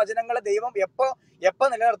 ദൈവത്തിന്റെ വചനങ്ങളെ ദൈവം എപ്പോ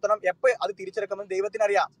നിലനിർത്തണം, എപ്പോ അത് തിരിച്ചെടുക്കണം ദൈവത്തിന്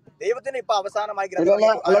അറിയാം. ദൈവത്തിന് ഇപ്പൊ അവസാനമായി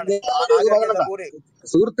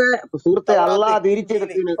സുഹൃത്തെ അള്ളാഹ്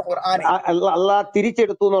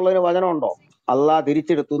തിരിച്ചെടുത്തു എന്നുള്ളതിന് വചനമുണ്ടോ? അള്ളാഹ്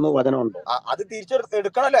തിരിച്ചെടുത്തു എന്ന് വചനമുണ്ടോ? അത്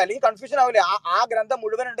തിരിച്ചെടുക്കണല്ലോ, അല്ലെങ്കിൽ കൺഫ്യൂഷൻ ആവില്ലേ? ആ ഗ്രന്ഥം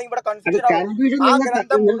മുഴുവൻ ഉണ്ടെങ്കിൽ ഇവിടെ കൺഫ്യൂഷൻ ആവും. ആ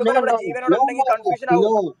ഗ്രന്ഥം മുഴുവൻ ഇവിടെ ജീവനോടെ ഉണ്ടെങ്കിൽ കൺഫ്യൂഷൻ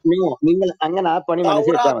ആവും. നിങ്ങൾ അങ്ങനെ ആ പണി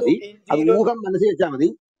മനസ്സിൽ വെച്ചാൽ മതി, അത് ഊഹം മനസ്സിൽ വെച്ചാൽ മതി.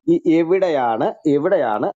 എവിടെയാണ്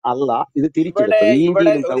അള്ളാഹ് ഇത്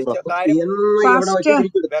തിരിച്ചെടുത്തത്?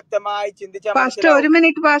 വ്യക്തമായി ചിന്തിച്ചാൽ ഒരു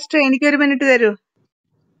മിനിറ്റ് പാസ്റ്റർ, എനിക്കൊരു മിനിറ്റ് തരൂ.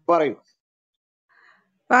 പറയൂ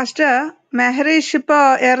പാസ്റ്റർ. മെഹറീഷ് ഇപ്പൊ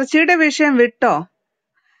ഇറച്ചിയുടെ വിഷയം വിട്ടോ?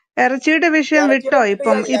 ഇറച്ചിയുടെ വിഷയം വിട്ടോ?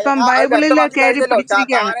 ഇപ്പം ബൈബിളില് കയറി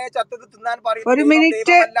പിടിച്ചിരിക്കുകയാണ്.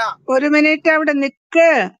 ഒരു മിനിറ്റ് അവിടെ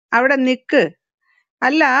നിക്ക്.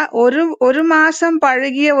 അല്ല, ഒരു മാസം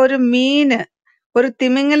പഴകിയ ഒരു മീന്, ഒരു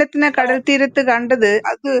തിമിംഗലത്തിനെ കടൽ തീരത്ത് കണ്ടത്,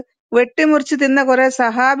 അത് വെട്ടിമുറിച്ച് തിന്ന കുറെ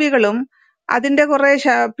സഹാബികളും അതിന്റെ കുറെ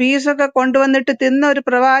പീസൊക്കെ കൊണ്ടുവന്നിട്ട് തിന്ന ഒരു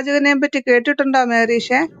പ്രവാചകനെ പറ്റി കേട്ടിട്ടുണ്ടോ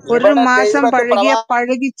മേരീഷെ? ഒരു ഇവിടെ മാസം ദൈവത്തെ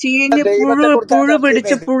പഴുകി ചീഞ്ഞ് ദൈവത്തെ കുറിച്ചാണ് പുഴു ചർച്ച പിടിച്ച്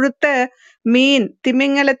ചെയ്യുന്നത്. പുഴുത്ത മീൻ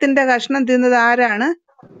തിമിംഗലത്തിന്റെ കഷ്ണം തിന്നത് ആരാണ്?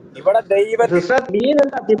 ഇവിടെ ദൈവത്തിന്റെ സിസ്റ്റർ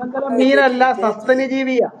മീനല്ല, തിമംഗലം മീനല്ല,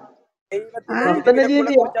 സസ്തനജീവിയാ. ദൈവത്തിന്റെ ആ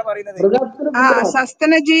വിധിവിലക്കുകളെ കുറിച്ചാ പറയുന്നത്. മൃഗത്തിന് ആ തുല്യമാണ്.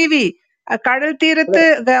 സസ്തനജീവി. കടൽ തീരത്ത്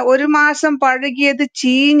ഒരു മാസം പഴകിയത്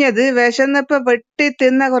ചീഞ്ഞത് വിശന്നപ്പോ വെട്ടി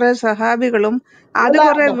തിന്ന കുറെ സഹാബികളും അത് അല്ല,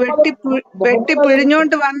 കുറെ വെട്ടി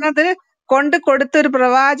പിഴിഞ്ഞോണ്ട് വന്നത് കൊണ്ട് കൊടുത്തൊരു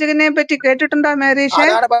പ്രവാചകനെ പറ്റി കേട്ടിട്ടുണ്ടോ മേരീഷെ?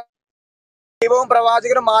 അതാണ് ദൈവവും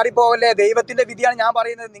പ്രവാചകനും മാറിപ്പോവല്ലേ? ദൈവത്തിന്റെ വിധിയാണ് ഞാൻ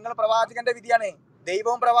പറയുന്നത്. നിങ്ങൾ പ്രവാചകന്റെ വിധിയാണ്.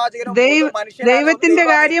 ദൈവവും പ്രവാചകനും മനുഷ്യനാണ്, ദൈവത്തിന്റെ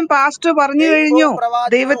കാര്യം പാസ്റ്റർ പറഞ്ഞു കഴിഞ്ഞു.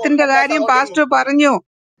 ദൈവത്തിന്റെ കാര്യം പാസ്റ്റർ പറഞ്ഞു.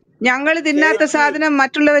 ഞങ്ങള് തിന്നാത്ത സാധനം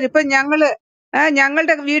മറ്റുള്ളവർ ഇപ്പൊ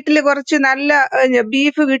ഞങ്ങളുടെ വീട്ടില് കുറച്ച് നല്ല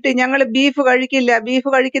ബീഫ് കിട്ടി, ഞങ്ങള് ബീഫ് കഴിക്കില്ല. ബീഫ്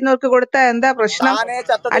കഴിക്കുന്നവർക്ക് കൊടുത്താൽ എന്താ പ്രശ്നം?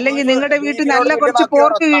 അല്ലെങ്കിൽ നിങ്ങളുടെ വീട്ടിൽ നല്ല കുറച്ച്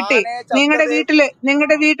പോർക്ക് കിട്ടി, നിങ്ങളുടെ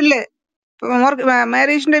വീട്ടില്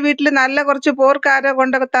മാരീഷിന്റെ വീട്ടില് നല്ല കുറച്ച് പോർക്ക് ആരോ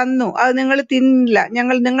കൊണ്ടൊക്കെ തന്നു, അത് നിങ്ങൾ തിന്നില്ല,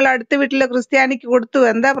 നിങ്ങൾ അടുത്ത വീട്ടിലെ ക്രിസ്ത്യാനിക്ക് കൊടുത്തു,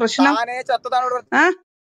 എന്താ പ്രശ്നം?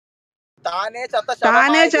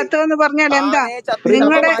 താനേ ചത്തതെന്ന് പറഞ്ഞാൽ എന്താ?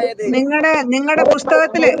 നിങ്ങളുടെ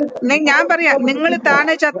പുസ്തകത്തില് ഞാൻ പറയാം, നിങ്ങൾ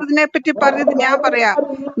താനേ ചത്തതിനെ പറ്റി പറഞ്ഞത് ഞാൻ പറയാം.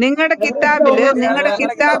 നിങ്ങളുടെ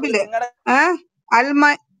കിതാബില്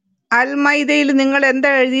അൽമൈദയിൽ നിങ്ങൾ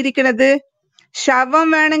എന്താ എഴുതിയിരിക്കണത്? ശവം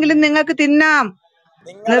വേണമെങ്കിലും നിങ്ങൾക്ക് തിന്നാം,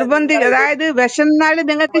 അതായത് വിശന്നാല്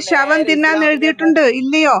നിങ്ങൾക്ക് ശവം തിന്നാന്ന് എഴുതിയിട്ടുണ്ട്,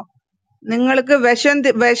 ഇല്ലയോ? നിങ്ങൾക്ക്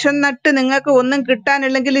വിശന്നിട്ട് നിങ്ങൾക്ക് ഒന്നും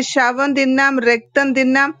കിട്ടാനില്ലെങ്കിൽ ശവം തിന്നാം, രക്തം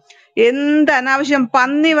തിന്നാം, എന്ത് അനാവശ്യം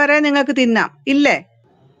പന്നി വരെ നിങ്ങൾക്ക് തിന്നാം, ഇല്ലേ?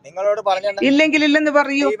 ഇല്ലെങ്കിൽ ഇല്ലെന്ന്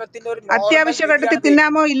പറയൂ. അത്യാവശ്യ ഘട്ടത്തിൽ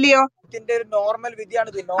തിന്നാമോ ഇല്ലയോ?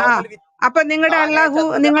 അപ്പൊ നിങ്ങളുടെ അള്ളാഹു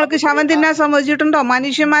നിങ്ങൾക്ക് ശവം തിന്നാൻ സമ്മതിച്ചിട്ടുണ്ടോ?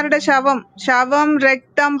 മനുഷ്യന്മാരുടെ ശവം,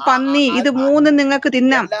 രക്തം, പന്നി, ഇത് മൂന്നും നിങ്ങൾക്ക്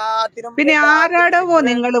തിന്നാം. പിന്നെ ആരാടവോ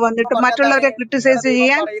നിങ്ങൾ വന്നിട്ട് മറ്റുള്ളവരെ ക്രിട്ടിസൈസ്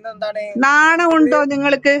ചെയ്യാൻ? നാണമുണ്ടോ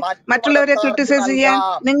നിങ്ങൾക്ക് മറ്റുള്ളവരെ ക്രിട്ടിസൈസ് ചെയ്യാൻ?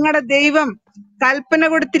 നിങ്ങളുടെ ദൈവം കൽപ്പന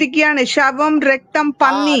കൊടുത്തിരിക്കുകയാണ്, ശവം, രക്തം,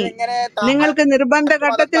 പന്നി നിങ്ങൾക്ക് നിർബന്ധ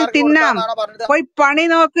ഘട്ടത്തിൽ തിന്നാം. പോയി പണി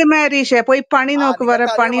നോക്ക് മാരീഷെ, പോയി പണി നോക്ക്, വേറെ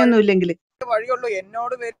പണിയൊന്നും ഇല്ലെങ്കിൽ.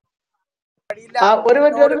 ഒരു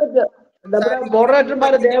മിനിറ്റ് നമ്മുടെ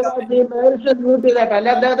മോഡറേറ്റർമാരെ ദയവായി മ്യൂട്ട് ചെയ്തേക്കാം,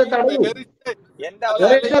 അല്ലെ അദ്ദേഹത്തെ തടയൂ.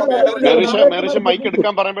 മേറിഷ മൈക്ക്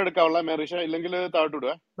എടുക്കാൻ പറയുമ്പോ എടുക്കാവുള്ള മേറിഷ, ഇല്ലെങ്കിൽ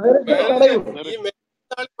താഴ്ത്തിടുക. ഈ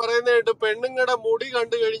പറയുന്നതായിട്ട് പെണ്ണുങ്ങളുടെ മുടി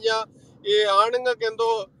കണ്ടു കഴിഞ്ഞാ ഈ ആണുങ്ങൾക്ക്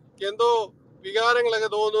എന്തോ വികാരങ്ങളൊക്കെ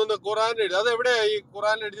തോന്നുന്നു ഖുറാൻ എഴുതി. അത് എവിടെയാ ഈ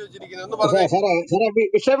ഖുറാൻ എഴുതി വെച്ചിരിക്കുന്നത് എന്ന് പറഞ്ഞേ.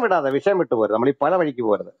 വിഷയം വിട്ടുപോരുത്, നമ്മൾ ഈ പല വഴിക്ക്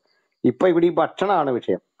പോരുത്. ഇപ്പൊ ഇവിടെ ഈ ഭക്ഷണമാണ്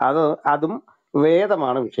വിഷയം, അതും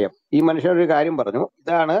വേദമാണ് വിഷയം. ഈ മനുഷ്യനൊരു കാര്യം പറഞ്ഞു,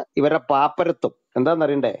 ഇതാണ് ഇവരുടെ പാപ്പരത്വം.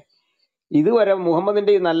 എന്താണെന്നറിയണ്ടേ? ഇതുവരെ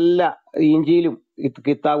മുഹമ്മദിന്റെ നല്ല ഇഞ്ചിയിലും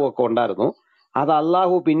കിതാബും ഒക്കെ ഉണ്ടായിരുന്നു, അത്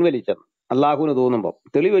അള്ളാഹു പിൻവലിച്ചത് അള്ളാഹുവിന് തോന്നുമ്പോൾ.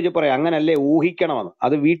 തെളിവ് വെച്ച് പറയാം, അങ്ങനല്ലേ ഊഹിക്കണമെന്ന്.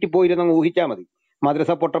 അത് വീട്ടിൽ പോയിരുന്നങ്ങ് ഊഹിച്ചാൽ മതി.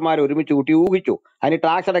 മദ്രസ പൊട്ടന്മാർ ഒരുമിച്ച് കൂട്ടി ഊഹിച്ചു, അതിന്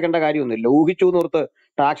ടാക്സ് അടക്കേണ്ട കാര്യമൊന്നുമില്ല. ഊഹിച്ചു എന്നോർത്ത്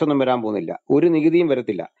ടാക്സ് ഒന്നും വരാൻ പോകുന്നില്ല, ഒരു നികുതിയും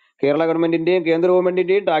വരത്തില്ല. കേരള ഗവൺമെന്റിന്റെയും കേന്ദ്ര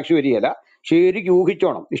ഗവൺമെന്റിന്റെയും ടാക്സ് വരികയില്ല. ശരിക്കും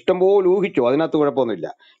ഊഹിച്ചോണം, ഇഷ്ടംപോലെ ഊഹിച്ചോ, അതിനകത്ത് കുഴപ്പമൊന്നുമില്ല.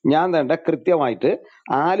 ഞാൻ വേണ്ട കൃത്യമായിട്ട്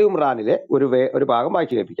ആലുംറാനിലെ ഒരു ഭാഗം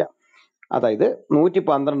വായിച്ചു കേൾപ്പിക്കാം. അതായത്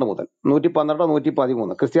 112 മുതൽ 112,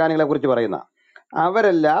 113 ക്രിസ്ത്യാനികളെ കുറിച്ച് പറയുന്ന,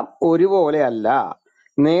 അവരെല്ലാം ഒരുപോലെ അല്ല,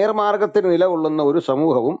 നേർമാർഗത്തിന് നിലകൊള്ളുന്ന ഒരു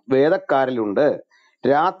സമൂഹവും വേദക്കാരിലുണ്ട്.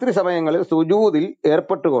 രാത്രി സമയങ്ങളിൽ സുജൂദിൽ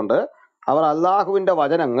ഏർപ്പെട്ടുകൊണ്ട് അവർ അള്ളാഹുവിന്റെ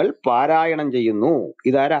വചനങ്ങൾ പാരായണം ചെയ്യുന്നു.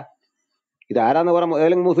 ഇതാരാന്ന് പറയുമ്പോൾ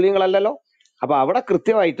ഏതെങ്കിലും മുസ്ലിങ്ങളല്ലല്ലോ. അപ്പൊ അവിടെ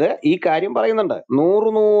കൃത്യമായിട്ട് ഈ കാര്യം പറയുന്നുണ്ട്.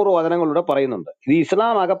 100 വചനങ്ങളിലൂടെ പറയുന്നുണ്ട്. ഇത്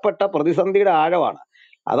ഇസ്ലാം അകപ്പെട്ട പ്രതിസന്ധിയുടെ ആഴമാണ്.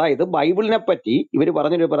 അതായത് ബൈബിളിനെ പറ്റി ഇവർ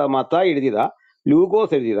പറഞ്ഞൊരു മത്തായി എഴുതിയതാ,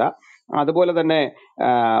 ലൂക്കോസ് എഴുതിയതാ, അതുപോലെ തന്നെ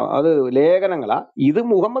അത് ലേഖനങ്ങളാ. ഇത്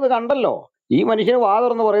മുഹമ്മദ് കണ്ടല്ലോ. ഈ മനുഷ്യന്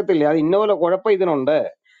വാതുറന്ന് പറയത്തില്ലേ, അത് ഇന്നപോലെ കുഴപ്പം ഇതിനുണ്ട്,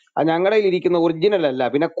 അത് ഞങ്ങളുടെ ഇരിക്കുന്ന ഒറിജിനൽ അല്ല,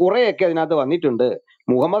 പിന്നെ കുറെയൊക്കെ അതിനകത്ത് വന്നിട്ടുണ്ട്.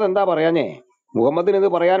 മുഹമ്മദ് എന്താ പറയാഞ്ഞേ? മുഹമ്മദിന് ഇത്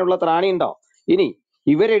പറയാനുള്ള ത്രാണി ഉണ്ടോ? ഇനി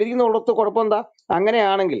ഇവരെഴുതിയെന്നുള്ളടത്ത് കുഴപ്പം എന്താ?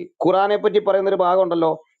 അങ്ങനെയാണെങ്കിൽ ഖുറാനെ പറ്റി പറയുന്നൊരു ഭാഗം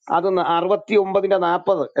ഉണ്ടല്ലോ, അത്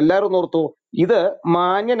 69:40 എല്ലാവരും ഓർത്തു. ഇത്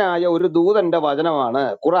മാന്യനായ ഒരു ദൂതന്റെ വചനമാണ്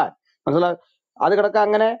ഖുറാൻ, മനസ്സിലായി? അത് കിടക്ക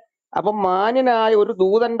അങ്ങനെ. അപ്പൊ മാന്യനായ ഒരു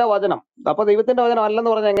ദൂതന്റെ വചനം, അപ്പൊ ദൈവത്തിന്റെ വചനം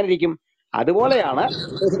അല്ലെന്ന് പറഞ്ഞാൽ എങ്ങനെ ഇരിക്കും? അതുപോലെയാണ്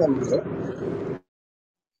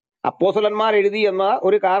അപ്പോസ്തലന്മാർ എഴുതി എന്ന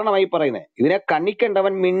ഒരു കാരണമായി പറയുന്നത്. ഇതിനെ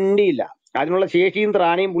കണ്ണിക്കണ്ടവൻ മിണ്ടിയില്ല, അതിനുള്ള ശേഷിയും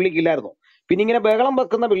ത്രാണിയും പുള്ളിക്കില്ലായിരുന്നു. പിന്നെ ഇങ്ങനെ ബഹളം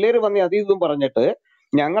വെക്കുന്ന പിള്ളേര് വന്ന് അതീതും പറഞ്ഞിട്ട്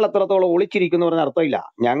ഞങ്ങൾ എത്രത്തോളം ഒളിച്ചിരിക്കുന്നു പറഞ്ഞ അർത്ഥമില്ല.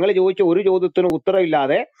 ഞങ്ങൾ ചോദിച്ച ഒരു ചോദ്യത്തിനും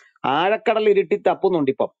ഉത്തരവില്ലാതെ ആഴക്കടൽ ഇരുട്ടി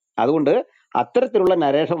തപ്പുന്നുണ്ട് ഇപ്പം. അതുകൊണ്ട് അത്തരത്തിലുള്ള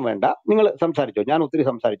നരേഷൻ വേണ്ട. നിങ്ങൾ സംസാരിച്ചോ, ഞാൻ ഒത്തിരി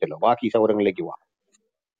സംസാരിച്ചല്ലോ, ബാക്കി സൗകര്യങ്ങളിലേക്ക് പോവാം.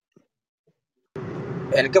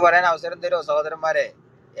 എനിക്ക് പറയാൻ അവസരം തരുമോ സഹോദരന്മാരെ?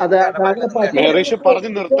 മേറീഷ് പറഞ്ഞു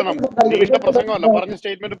നിർത്തണം, നീണ്ട പ്രസംഗമല്ല, പറഞ്ഞ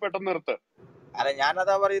സ്റ്റേറ്റ്മെന്റ് പെട്ടെന്ന് നിർത്ത്. അല്ല,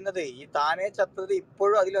 ഞാനതാ പറയുന്നത്. ഈ താനേ ചത്തത്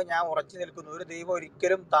ഇപ്പോഴും അതിലോ ഞാൻ ഉറച്ചു നിൽക്കുന്നു. ഒരു ദൈവം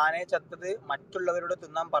ഒരിക്കലും താനേ ചത്തത് മറ്റുള്ളവരോട്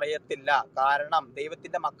തിന്നാൻ പറയത്തില്ല. കാരണം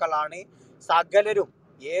ദൈവത്തിന്റെ മക്കളാണ് സകലരും.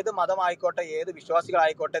 ഏത് മതമായിക്കോട്ടെ, ഏത്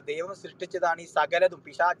വിശ്വാസികളായിക്കോട്ടെ, ദൈവം സൃഷ്ടിച്ചതാണ് ഈ സകലതും.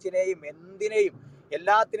 പിശാച്ചിനെയും എന്തിനേയും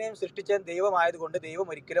എല്ലാത്തിനെയും സൃഷ്ടിച്ചത് ദൈവമായതുകൊണ്ട് ദൈവം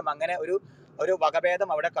ഒരിക്കലും അങ്ങനെ ഒരു വകഭേദം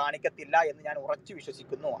അവിടെ കാണിക്കത്തില്ല എന്ന് ഞാൻ ഉറച്ചു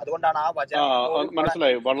വിശ്വസിക്കുന്നു. അതുകൊണ്ടാണ് ആ വചനം ഇപ്പോഴും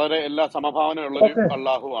മനസ്സിലായി. വളരെ എല്ലാ സമഭാവനയുള്ളൊരു ഓക്കെ.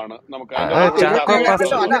 അള്ളാഹു ആണ്. നമുക്ക് അത് അതിന്റെ മറുപടി ചാക്കോ ചാക്കോ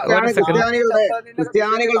പാസ്റ്റർ പാസ്റ്റർ അല്ല, ഒരു സെക്കൻഡ്.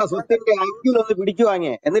 ക്രിസ്ത്യാനികളുടെ സ്വത്തിന്റെ അഞ്ചിലൊന്ന് പിടിച്ചു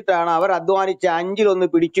വാങ്ങിയ, എന്നിട്ടാണ് അവർ അധ്വാനിച്ച് അഞ്ചിലൊന്ന്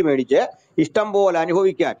പിടിച്ചു മേടിച്ച് ഇഷ്ടം പോലെ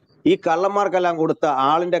അനുഭവിക്കാൻ ഈ കള്ളന്മാർക്കെല്ലാം കൊടുത്ത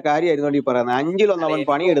ആളിന്റെ കാര്യമായിരുന്നു ഈ പറയുന്നത്. അഞ്ചിലൊന്ന് അല്ല, അവൻ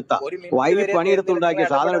എനിക്ക് പണിയെടുത്ത ഒരു മിനിറ്റ് വയലിൽ വരെ പണിയെടുത്തുണ്ടാക്കിയ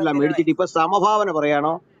നിങ്ങൾ സാധനം എല്ലാം ഇടപെടുന്നതിനാണ്. മേടിച്ചിട്ട് ഇപ്പൊ സമഭാവന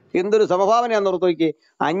പറയാണോ? എന്തൊരു സമഭാവനയാന്ന് ഓർത്തോയ്ക്ക്.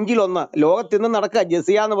 അഞ്ചിലൊന്ന് ലോകത്തിന്ന് നടക്കുക.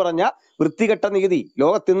 ജസിയ എന്ന് പറഞ്ഞ വൃത്തികെട്ട നികുതി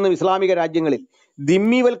ലോകത്തിന്നും ഇസ്ലാമിക രാജ്യങ്ങളിൽ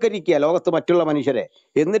ദിമ്മിവൽക്കരിക്കുക ലോകത്ത് മറ്റുള്ള മനുഷ്യരെ.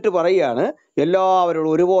 എന്നിട്ട് പറയുകയാണ്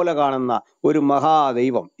എല്ലാവരോടും ഒരുപോലെ കാണുന്ന ഒരു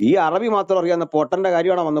മഹാദൈവം. ഈ അറബി മാത്രം അറിയാവുന്ന പൊട്ടന്റെ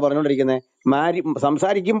കാര്യമാണോ വന്ന് പറഞ്ഞുകൊണ്ടിരിക്കുന്നത്?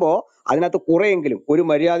 സംസാരിക്കുമ്പോ അതിനകത്ത് കുറെയെങ്കിലും ഒരു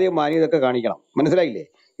മര്യാദയും മാന്യതൊക്കെ കാണിക്കണം. മനസ്സിലായില്ലേ?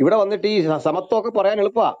 ഇവിടെ വന്നിട്ട് ഈ സമത്വമൊക്കെ പറയാൻ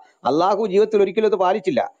എളുപ്പമാ. അള്ളാഹു ജീവിതത്തിൽ ഒരിക്കലും അത്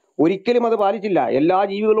പാലിച്ചില്ല. ഒരിക്കലും അത് പാലിച്ചില്ല. എല്ലാ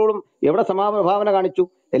ജീവികളോടും എവിടെ സമാഭാവന കാണിച്ചു?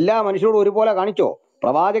 എല്ലാ മനുഷ്യരോടും ഒരുപോലെ കാണിച്ചോ?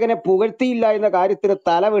 പ്രവാചകനെ പുകഴ്ത്തിയില്ല എന്ന കാര്യത്തിന്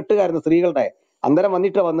തല വെട്ടുകായിരുന്നു സ്ത്രീകളുടെ. അന്നേരം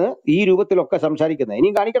വന്ന് ഈ രൂപത്തിലൊക്കെ സംസാരിക്കുന്നത്.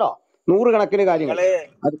 ഇനിയും കാണിക്കണോ? നൂറുകണക്കിന് കാര്യങ്ങൾ. നിങ്ങള്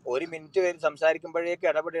അത് ഒരു മിനിറ്റ് വരെ സംസാരിക്കുമ്പോഴേക്ക്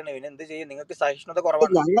ഇടപെടണം. ഇവന് എന്ത് ചെയ്യും? നിങ്ങൾക്ക് സഹിഷ്ണുത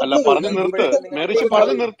കുറവാണ്. അല്ല, ഞങ്ങൾക്ക് പറഞ്ഞു നിർത്ത്. സംസാരിക്കുമ്പോഴേക്കും നിങ്ങൾക്ക് മെറിഷ് ദേഷ്യം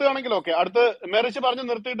പറഞ്ഞു വരും. നിർത്തുകയാണെങ്കിൽ ഓക്കെ. അടുത്ത് മെറിഷ് പറഞ്ഞു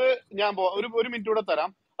നിർത്തിയിട്ട് ഞാൻ ഒരു മിനിറ്റ് കൂടെ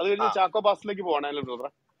തരാം. അത് ആ, കഴിഞ്ഞ് ചാക്കോ പാസ്റ്റിലേക്ക് പോവാണ് അനിൽ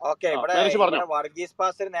ബ്രദറെ. ഓക്കെ. ഇവിടെ മെറിഷ് പറഞ്ഞോ. ഇവിടെ വർഗീസ്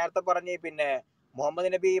പാസ്റ്റർ നേരത്തെ പറഞ്ഞ് പിന്നെ മുഹമ്മദ്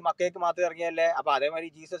നബി മക്കയ്ക്ക് മാത്രം ഇറങ്ങിയല്ലേ, അപ്പൊ അതേമാതിരി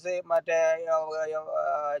ജീസസ് മറ്റേ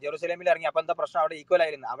ജെറുസലേമിൽ ഇറങ്ങി. അപ്പൊ എന്താ പ്രശ്നം? അവിടെ ഈക്വൽ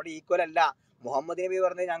ആയിരുന്നു. അവിടെ ഈക്വൽ അല്ല. മുഹമ്മദ് നബി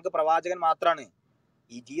പറഞ്ഞത് ഞങ്ങൾക്ക് പ്രവാചകൻ മാത്രമാണ്.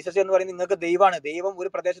 ഈ ജീസസ് എന്ന് പറയുന്നത് നിങ്ങൾക്ക് ദൈവമാണ്. ദൈവം ഒരു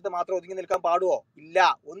പ്രദേശത്ത് മാത്രം ഒതുങ്ങി നിൽക്കാൻ പാടുവോ? ഇല്ല.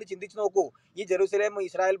 ഒന്ന് ചിന്തിച്ചു നോക്കൂ. ഈ ജെറുസലേം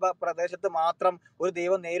ഇസ്രായേൽ പ്രദേശത്ത് മാത്രം ഒരു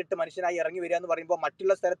ദൈവം നേരിട്ട് മനുഷ്യനായി ഇറങ്ങി വരിക എന്ന് പറയുമ്പോൾ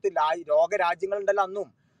മറ്റുള്ള സ്ഥലത്ത് ലോകരാജ്യങ്ങളുണ്ടല്ലോ അന്നും.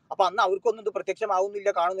 അപ്പൊ അന്ന് അവർക്കൊന്നും ഇത് പ്രത്യക്ഷമാവുന്നില്ല,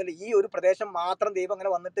 കാണുന്നില്ല. ഈ ഒരു പ്രദേശം മാത്രം ദൈവം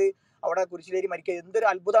അങ്ങനെ വന്നിട്ട് അവിടെ കുരിശിലേരി മരിക്കുക. എന്തൊരു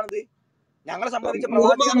അത്ഭുതമാണിത്. ഞങ്ങളെ സംബന്ധിച്ച്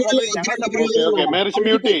പ്രവാചകനാണ് മുഹമ്മദ്. ഞങ്ങളെ സംബന്ധിച്ച് ഓക്കെ മെറിഷ്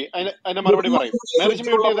മ്യൂട്ട് ചെയ്യ്. അതിന്റെ മറുപടി പറയും. മെറിഷ്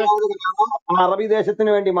മ്യൂട്ട് ചെയ്തേ. അറബി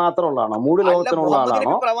ദേശത്തിന് വേണ്ടി മാത്രമുള്ളതാണോ? മൂട് അല്ല, ലോകത്തിനുള്ള മുഹമ്മദ് നബി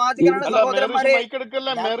ആളാണോ? പ്രവാചകനാണ് അല്ല, മെറിഷ് സഹോദരന്മാരെ. മൈക്ക്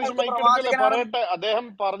എടുക്കല്ലേ. മെറിഷ് ഞങ്ങൾക്ക് മൈക്ക് എടുക്കല്ലേ. പ്രവാചകനാണ്. പറയട്ടെ, അദ്ദേഹം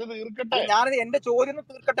പറഞ്ഞു തീർക്കട്ടെ. അല്ല, ഞാനത് എന്റെ ചോദ്യം ഒന്ന്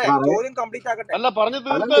തീർക്കട്ടെ. ചോദ്യം കംപ്ലീറ്റ് ആക്കട്ടെ. അല്ല, പറഞ്ഞു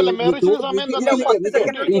അല്ല, തീർക്കല്ല. മെറിഷിന് സമയം ഇല്ല, തന്നല്ലേ. 10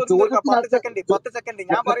 സെക്കൻഡിനുള്ളിൽ ഈ ചോദ്യം തീർക്കാം. 10 ചോദ്യത്തിനകത്ത് സെക്കൻഡ്.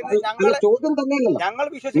 ഞാൻ പറയുന്നത് ചോദ്യം തന്നെയല്ലല്ലോ. ഞങ്ങൾ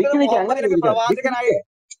വിശ്വസിക്കുന്നത് മുഹമ്മദ് അങ്ങനെ നബി ചോദിക്കാം. പ്രവാചകനായി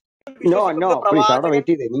നോ വിശ്വസിക്കുന്നത് പ്ലീസ്, അവിടെ പ്രവാചകൻ.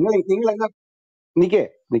 വെയിറ്റ് ചെയ്തേ. നിങ്ങൾ എന്താ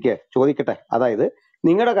നിക്കേ ചോദിക്കട്ടെ. അതായത്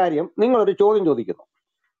നിങ്ങളുടെ കാര്യം, നിങ്ങളൊരു ചോദ്യം ചോദിക്കുന്നു.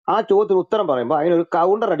 ആ ചോദ്യത്തിന് ഉത്തരം പറയുമ്പോൾ അതിനൊരു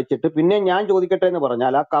കൗണ്ടർ അടിച്ചിട്ട് പിന്നെ ഞാൻ ചോദിക്കട്ടെ എന്ന്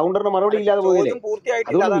പറഞ്ഞാൽ ആ കൗണ്ടറിന് മറുപടി ഇല്ലാതെ പോകില്ലേ? ചോദ്യം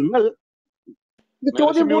പൂർത്തിയായിട്ടില്ല. അതുകൊണ്ട് അതാണ് നിങ്ങൾ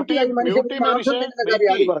ചോദ്യം പൂർത്തിയായി. മനുഷ്യൻ മാംസം തിന്നുന്ന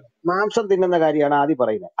കാര്യം ആദ്യം പറഞ്ഞു. മാംസം തിന്നുന്ന കാര്യമാണ് ആദ്യം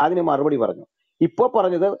പറയുന്നത്. അതിന് മറുപടി പറഞ്ഞു. ഇപ്പൊ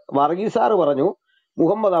പറഞ്ഞത് വർഗീസ് സാറ് പറഞ്ഞു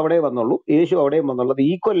മുഹമ്മദ് അവിടെ വന്നുള്ളൂ, യേശു അവിടെയും വന്നുള്ളത്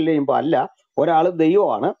ഈക്വൽ ചെയ്യുമ്പോൾ അല്ല. ഒരാൾ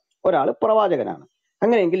ദൈവമാണ്, ഒരാൾ പ്രവാചകനാണ്.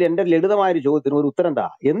 അങ്ങനെയെങ്കിൽ എന്റെ ലളിതമായൊരു ചോദ്യത്തിന് ഒരു ഉത്തരം താ.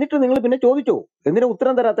 എന്നിട്ട് നിങ്ങൾ പിന്നെ ചോദിച്ചോ. എന്തിനാ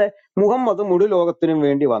ഉത്തരം തരാത്തെ? മുഹമ്മദ് മുഴു ലോകത്തിനും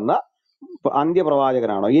വേണ്ടി വന്ന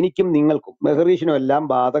അന്ത്യപ്രവാചകനാണോ? എനിക്കും നിങ്ങൾക്കും മെഹറീഷിനും എല്ലാം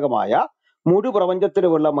ബാധകമായ മുഴു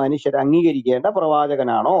പ്രപഞ്ചത്തിലുമുള്ള മനുഷ്യർ അംഗീകരിക്കേണ്ട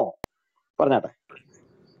പ്രവാചകനാണോ? പറഞ്ഞാട്ടെ.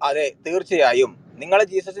 അതെ, തീർച്ചയായും. നിങ്ങളെ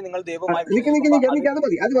ജീസസ് നിങ്ങൾ ദൈവമായി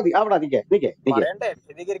അത് മതി. അവിടെ പറയണ്ടേ,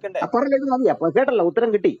 വിശദീകരിക്കണ്ടേ? പറഞ്ഞത് മതി. അപ്പൊ കേട്ടല്ലോ, ഉത്തരം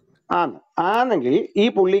കിട്ടി. ആണെങ്കിൽ ഈ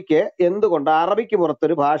പുള്ളിക്ക് എന്തുകൊണ്ട് അറബിക്ക്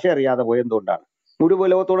പുറത്തൊരു ഭാഷ അറിയാതെ പോയി? എന്തുകൊണ്ടാണ്? മുഴുവൻ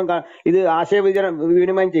ലോകത്തോടും ഇത്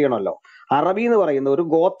വിനിമയം ചെയ്യണമല്ലോ. അറബി എന്ന് പറയുന്ന ഒരു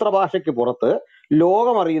ഗോത്ര ഭാഷയ്ക്ക് പുറത്ത്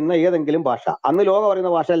ലോകം അറിയുന്ന ഏതെങ്കിലും ഭാഷ, അന്ന് ലോകം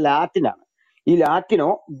അറിയുന്ന ഭാഷ ലാറ്റിനാണ്. ഈ ലാറ്റിനോ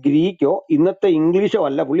ഗ്രീക്കോ ഇന്നത്തെ ഇംഗ്ലീഷോ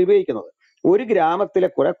അല്ല പുള്ളി ഉപയോഗിക്കുന്നത്. ഒരു ഗ്രാമത്തിലെ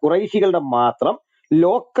കുറൈശികളുടെ മാത്രം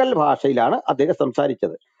ലോക്കൽ ഭാഷയിലാണ് അദ്ദേഹം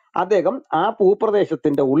സംസാരിച്ചത്. അദ്ദേഹം ആ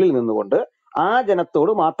ഭൂപ്രദേശത്തിന്റെ ഉള്ളിൽ നിന്നുകൊണ്ട് ആ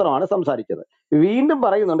ജനത്തോട് മാത്രമാണ് സംസാരിച്ചത്. വീണ്ടും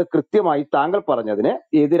പറയുന്നുണ്ട് കൃത്യമായി താങ്കൾ പറഞ്ഞതിന്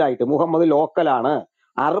എതിരായിട്ട് മുഹമ്മദ് ലോക്കലാണ്.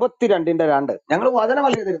 62:2 ഞങ്ങൾ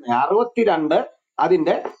വചനമല്ല എഴുതിരുന്നത്. 62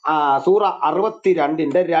 അതിന്റെ സൂറ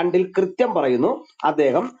 62:2 കൃത്യം പറയുന്നു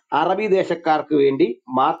അദ്ദേഹം അറബി ദേശക്കാർക്ക് വേണ്ടി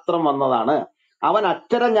മാത്രം വന്നതാണ്. അവൻ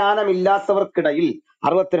അക്ഷരജ്ഞാനമില്ലാത്തവർക്കിടയിൽ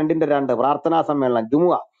 62:2 പ്രാർത്ഥനാ സമ്മേളനം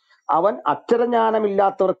ജുമുഅ. അവൻ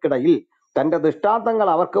അക്ഷരജ്ഞാനമില്ലാത്തവർക്കിടയിൽ തന്റെ ദൃഷ്ടാന്തങ്ങൾ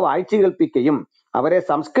അവർക്ക് വായിച്ചു കേൾപ്പിക്കുകയും അവരെ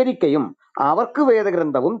സംസ്കരിക്കുകയും അവർക്ക്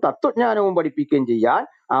വേദഗ്രന്ഥവും തത്വജ്ഞാനവും പഠിപ്പിക്കുകയും ചെയ്യാൻ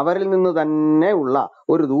അവരിൽ നിന്ന് തന്നെ ഉള്ള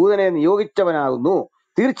ഒരു ദൂതനെ നിയോഗിച്ചവനാകുന്നു.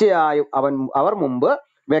 തീർച്ചയായും അവർ മുമ്പ്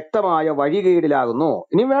വ്യക്തമായ വഴികേടിലാകുന്നു.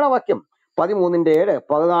 ഇനി വേണ വാക്യം 13:7,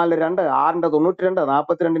 14:2, 6:92,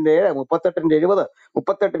 42:7, 38:70,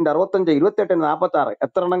 38:65, 28:46.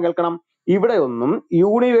 എത്ര എണ്ണം കേൾക്കണം? ഇവിടെ ഒന്നും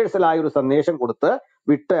യൂണിവേഴ്സൽ ആയ ഒരു സന്ദേശം കൊടുത്ത്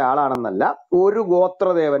വിട്ടയാളാണെന്നല്ല, ഒരു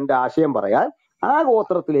ഗോത്രദേവന്റെ ആശയം പറയാൻ ആ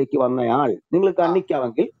ഗോത്രത്തിലേക്ക് വന്നയാൾ. നിങ്ങൾ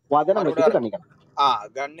കണ്ണിക്കാമെങ്കിൽ വചനം വെച്ചിട്ട് കണ്ണിക്കണം.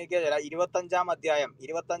 ഗണ്ണിക്ക് തരാം. 25-ാം അധ്യായം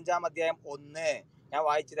 1 ഞാൻ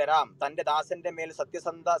വായിച്ചു തരാം. തന്റെ ദാസന്റെ മേൽ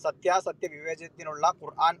സത്യാസത്യ വിവേചനത്തിനുള്ള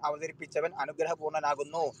ഖുർആൻ അവതരിപ്പിച്ചവൻ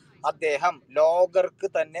അനുഗ്രഹപൂർണനാകുന്നു. അദ്ദേഹം ലോകർക്ക്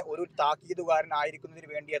തന്നെ ഒരു താക്കീതുകാരനായിരിക്കുന്നതിന്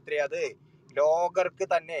വേണ്ടി അത്രേ അത്. ലോകർക്ക്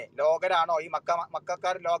തന്നെ. ലോകരാണോ ഈ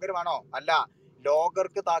മക്കാർ? ലോകരുമാണോ? അല്ല,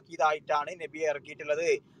 ലോകർക്ക് താക്കീതായിട്ടാണ് നബിയെ ഇറക്കിയിട്ടുള്ളത്.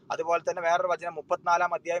 അതുപോലെ തന്നെ വേറൊരു വചനം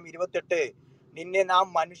 34-ാം അധ്യായം 28, നിന്നെ നാം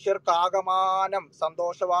മനുഷ്യർക്കാകമാനം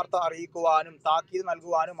സന്തോഷവാർത്ത അറിയിക്കുവാനും താക്കീത്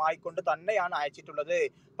നൽകുവാനും ആയിക്കൊണ്ട് തന്നെയാണ് അയച്ചിട്ടുള്ളത്.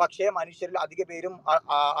 പക്ഷേ മനുഷ്യരിൽ അധിക പേരും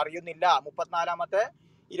അറിയുന്നില്ല. 34-ാമത്തെ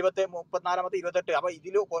 28. അപ്പൊ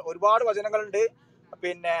ഇതിൽ ഒരുപാട് വചനങ്ങളുണ്ട്.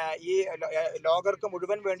 പിന്നെ ഈ ലോകർക്ക്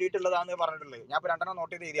മുഴുവൻ വേണ്ടിയിട്ടുള്ളതാന്ന് പറഞ്ഞിട്ടുള്ളത്. ഞാൻ ഇപ്പൊ 2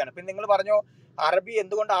 നോട്ട് ചെയ്ത് എഴുതിയാണ്. പിന്നെ നിങ്ങൾ പറഞ്ഞു അറബി,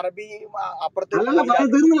 എന്തുകൊണ്ട് അറബി അപ്പുറത്ത്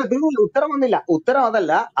ഉത്തരം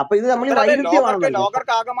അതല്ല. അപ്പൊ ഇത് നമ്മൾ വൈരുദ്ധ്യമാണല്ലോ.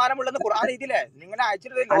 ലോകർക്ക് ആകമാനമുള്ളെന്ന് ഖുർആൻ ഇതിലെ നിങ്ങൾ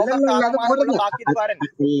അയച്ചിട്ട് ലോകർക്ക് ആകമാനമുള്ള താക്കീതുകാരൻ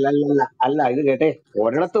അല്ല. ഇത് കേട്ടെ,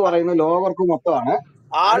 ഒരിടത്ത് പറയുന്നത് ലോകർക്ക് മൊത്തമാണ്,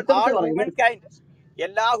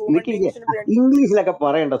 എല്ലാ ഹ്യൂമൻ ബീങ്സിനും വേണ്ടി. ഇംഗ്ലീഷിലൊക്കെ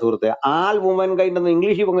പറയണ്ട സുഹൃത്തെ. ആൾ വുമൻ കൈൻഡ് ഒന്നും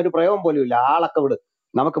ഇംഗ്ലീഷിൽ പോകുന്ന ഒരു പ്രയോഗം പോലും ഇല്ല. ആളൊക്കെ വിട്,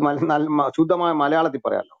 നമുക്ക് ശുദ്ധമായ മലയാളത്തിൽ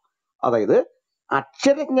പറയാമല്ലോ. അതായത്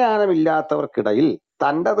അക്ഷരജ്ഞാനമില്ലാത്തവർക്കിടയിൽ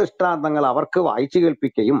തന്റെ ദൃഷ്ടാന്തങ്ങൾ അവർക്ക് വായിച്ചു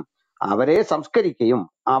കേൾപ്പിക്കുകയും അവരെ സംസ്കരിക്കുകയും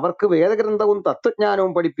അവർക്ക് വേദഗ്രന്ഥവും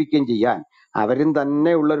തത്വജ്ഞാനവും പഠിപ്പിക്കുകയും ചെയ്യാൻ അവരും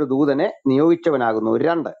തന്നെ ഉള്ളൊരു ദൂതനെ നിയോഗിച്ചവനാകുന്നു.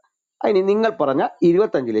 2, അതിന് നിങ്ങൾ പറഞ്ഞ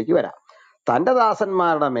 25-ലേക്ക് വരാം. തന്റെ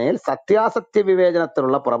ദാസന്മാരുടെ മേൽ സത്യാസത്യ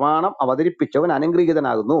വിവേചനത്തിലുള്ള പ്രമാണം അവതരിപ്പിച്ചവൻ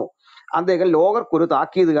അനുഗ്രഹീതനാകുന്നു. അദ്ദേഹം ലോകർക്കൊരു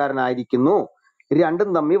താക്കീതുകാരനായിരിക്കുന്നു. രണ്ടും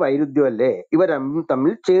തമ്മിൽ വൈരുദ്ധ്യമല്ലേ? ഇവ രണ്ടും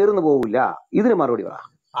തമ്മിൽ ചേർന്ന് പോവില്ല. ഇതിന് മറുപടി പറ.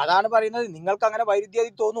 അതാണ് പറയുന്നത്. നിങ്ങൾക്ക് അങ്ങനെ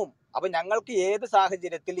വൈരുദ്ധ്യതി തോന്നും. അപ്പൊ ഞങ്ങൾക്ക് ഏത്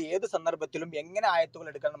സാഹചര്യത്തിൽ ഏത് സന്ദർഭത്തിലും എങ്ങനെ ആയത്തുകൾ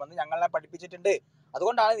എടുക്കണമെന്ന് ഞങ്ങളെ പഠിപ്പിച്ചിട്ടുണ്ട്.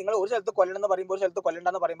 അതുകൊണ്ടാണ് നിങ്ങൾ ഒരു സ്ഥലത്ത് കൊല്ലണം എന്ന് പറയുമ്പോൾ ഒരു സ്ഥലത്ത്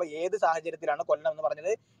കൊല്ലണ്ടെന്ന് പറയുമ്പോൾ ഏത് സാഹചര്യത്തിലാണ് കൊല്ലണം എന്ന്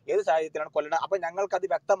പറഞ്ഞത്, ഏത് സാഹചര്യത്തിലാണ് കൊല്ലണം. അപ്പൊ ഞങ്ങൾക്ക് അത്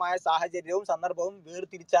വ്യക്തമായ സാഹചര്യവും സന്ദർഭവും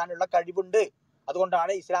വേർതിരിച്ചാനുള്ള കഴിവുണ്ട്.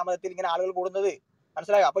 അതുകൊണ്ടാണ് ഇസ്ലാം മതത്തിൽ ഇങ്ങനെ ആളുകൾ കൂടുന്നത്.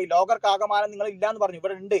 മനസ്സിലായോ? അപ്പൊ ഈ ലോകർക്കാകമാനം നിങ്ങൾ ഇല്ലാന്ന് പറഞ്ഞു,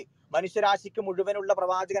 ഇവിടെ ഉണ്ട്. മനുഷ്യരാശിക്ക് മുഴുവനുള്ള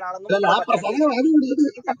പ്രവാചകനാണെന്നും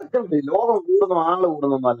ലോകം കൂടുന്നു ആള്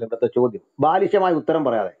കൂടുന്നു അല്ല ഇന്നത്തെ ചോദ്യം. ബാലിശമായ ഉത്തരം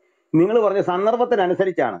പറയാതെ നിങ്ങൾ പറഞ്ഞ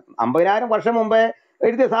സന്ദർഭത്തിനനുസരിച്ചാണ്. 50,000 വർഷം മുമ്പേ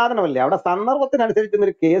എഴുതിയ സാധനമല്ലേ? അവിടെ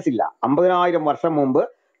സന്ദർഭത്തിനനുസരിച്ചൊന്നൊരു കേസില്ല. 50,000 വർഷം മുമ്പ്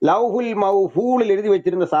ലൗഹുൽ മൗഫൂളിൽ എഴുതി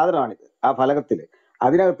വെച്ചിരുന്ന സാധനമാണിത്. ആ ഫലകത്തില്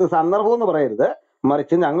അതിനകത്ത് സന്ദർഭം എന്ന് പറയരുത്,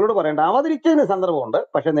 മറിച്ച് ഞങ്ങളോട് പറയേണ്ട അവതരിച്ചതിന് സന്ദർഭമുണ്ട്.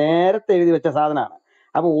 പക്ഷെ നേരത്തെ എഴുതി വെച്ച സാധനമാണ്.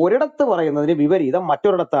 അപ്പൊ ഒരിടത്ത് പറയുന്നതിന് വിപരീതം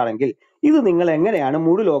മറ്റൊരിടത്താണെങ്കിൽ ഇത് നിങ്ങൾ എങ്ങനെയാണ്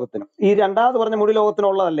മുഴു ലോകത്തിനും? ഈ രണ്ടാമത് പറഞ്ഞ മുഴു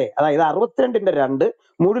ലോകത്തിനുള്ളതല്ലേ? അതായത് 62-ന്റെ 2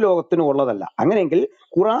 മുഴു ലോകത്തിനും ഉള്ളതല്ല. അങ്ങനെയെങ്കിൽ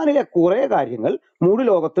ഖുറാനിലെ കുറെ കാര്യങ്ങൾ മുഴു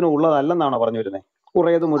ലോകത്തിനും ഉള്ളതല്ലെന്നാണോ പറഞ്ഞു വരുന്നത്?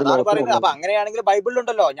 കുറേത് മുഴു ലോകത്തിനും. അപ്പൊ അങ്ങനെയാണെങ്കിൽ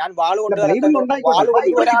ബൈബിളിലുണ്ടല്ലോ, ഞാൻ വാള്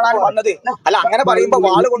കൊണ്ടുവരാനാണ് വന്നത്. അല്ല, അങ്ങനെ പറയുമ്പോ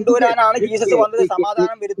വാള് കൊണ്ടുവരാനാണ് ജീസസ് വന്നത്,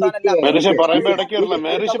 സമാധാനം വരുത്താനല്ല.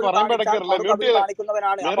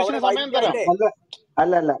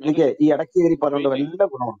 അല്ല എനിക്ക് ഈ ഇടയ്ക്ക് കയറി പറഞ്ഞുകൊണ്ട് വല്ല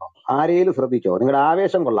ഗുണമുണ്ടോ? ആരേലും ശ്രദ്ധിച്ചോ? നിങ്ങളുടെ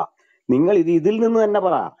ആവേശം കൊള്ളാം. നിങ്ങൾ ഇതിൽ നിന്ന് തന്നെ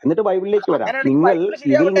പറ, എന്നിട്ട് ബൈബിളിലേക്ക് വരാം. നിങ്ങൾ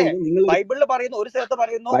ബൈബിളിൽ പറയുന്ന ഒരു സ്ഥലത്ത്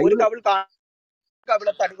പറയുന്നു ഒരു കവിൾ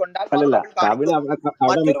അല്ലല്ല, കവിള്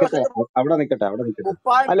അവിടെ നിൽക്കട്ടെ.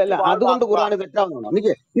 അല്ലല്ല, അതുകൊണ്ട് ഖുർആൻ തെറ്റാവുന്നതാണോ?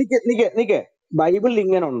 നിക്ക് ബൈബിളിൽ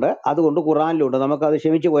ഇങ്ങനെ ഉണ്ട്, അതുകൊണ്ട് ഖുർആനിലുണ്ട്, നമുക്ക് അത്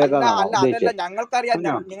ക്ഷമിച്ചു പോയേക്കാന്നാണോ ഉദ്ദേശിച്ചത്?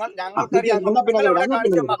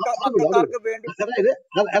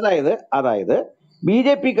 അതായത്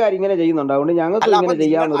BJP-ക്കാർ ഇങ്ങനെ ചെയ്യുന്നുണ്ട്, അതുകൊണ്ട് ഞങ്ങൾക്ക് ഇങ്ങനെ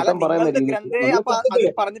ചെയ്യാൻ ഒരുത്തം പറയുന്ന രീതി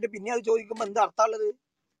പറഞ്ഞിട്ട് പിന്നെ അത് ചോദിക്കുമ്പോ എന്താ അർത്ഥമുള്ളത്?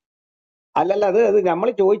 അല്ലല്ല, അത് നമ്മൾ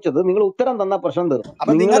ചോദിച്ചത് നിങ്ങൾ ഉത്തരം തന്ന പ്രശ്നം തീർന്നു.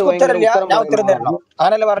 അല്ല,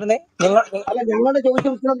 ഞങ്ങളുടെ ചോദിച്ച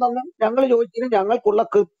ഉത്തരം തന്നു. ഞങ്ങൾ ചോദിച്ചതിന് ഞങ്ങൾക്കുള്ള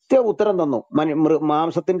കൃത്യ ഉത്തരം തന്നു.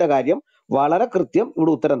 മാംസത്തിന്റെ കാര്യം വളരെ കൃത്യം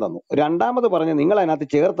ഇവിടെ ഉത്തരം തന്നു. രണ്ടാമത് പറഞ്ഞ് നിങ്ങൾ അതിനകത്ത്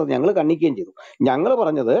ചേർത്തത് ഞങ്ങൾ കണ്ണിക്കുകയും ചെയ്തു. ഞങ്ങൾ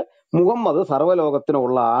പറഞ്ഞത് മുഹമ്മദ്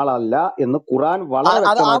സർവ്വലോകത്തിനുള്ള ആളല്ല എന്ന് ഖുർആൻ വളരെ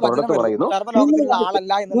വ്യക്തമായിട്ട് ഒരിടത്ത് പറയുന്നു. സർവ്വലോകത്തിനുള്ള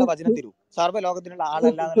ആളല്ല എന്നുള്ള വചനം തരൂ. സർവ്വലോകത്തിനുള്ള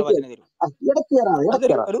ആളല്ല എന്നുള്ള വചനം തരൂ.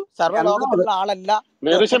 സർവ്വലോകത്തിലുള്ള ആളല്ല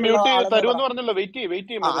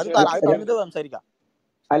സംസാരിക്കാം.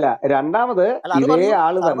 അല്ല, രണ്ടാമത് ഇതേ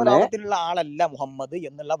ആള് തന്നെ സർവ്വലോകത്തിലുള്ള ആളല്ല മുഹമ്മദ്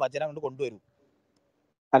എന്നുള്ള വചനം കൊണ്ട് കൊണ്ടുവരും.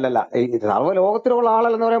 അല്ലല്ല, ഈ സർവ്വലോകത്തിലുള്ള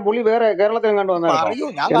ആളല്ലെന്ന് പറയാൻ പുള്ളി വേറെ കേരളത്തിലും കണ്ടു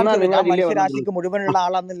മനുഷ്യരാശിക്ക് മുഴുവനുള്ള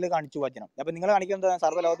ആളാന്നല്ലേ കാണിച്ചു വചനം. അപ്പൊ നിങ്ങൾ കാണിക്കുന്നത്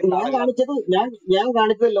ഞാൻ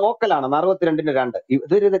കാണിച്ചത് ലോക്കലാണ്. 62-ന്റെ 2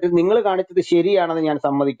 ഇത് നിങ്ങൾ കാണിച്ചത് ശരിയാണെന്ന് ഞാൻ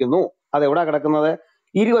സമ്മതിക്കുന്നു. അത് എവിടെ കിടക്കുന്നത്?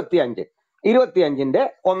 25-ന്റെ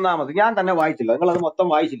 1 ഞാൻ തന്നെ വായിച്ചില്ല, നിങ്ങൾ അത് മൊത്തം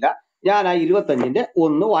വായിച്ചില്ല. ഞാൻ ആ 25-ന്റെ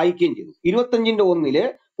 1 വായിക്കുകയും ചെയ്തു. 25-ന്റെ 1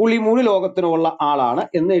 പുള്ളി മുഴു ലോകത്തിനുള്ള ആളാണ്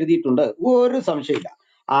എന്ന് എഴുതിയിട്ടുണ്ട്, ഒരു സംശയമില്ല.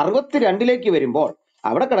 62-ലേക്ക് വരുമ്പോൾ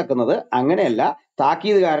അവിടെ കിടക്കുന്നത് അങ്ങനെയല്ല.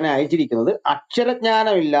 താക്കീതുകാരനെ അയച്ചിരിക്കുന്നത്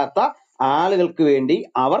അക്ഷരജ്ഞാനമില്ലാത്ത ആളുകൾക്ക് വേണ്ടി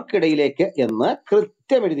അവർക്കിടയിലേക്ക് എന്ന്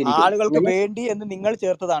കൃത്യം എഴുതിയിരിക്കുന്നു. ആളുകൾക്ക് വേണ്ടി എന്ന് നിങ്ങൾ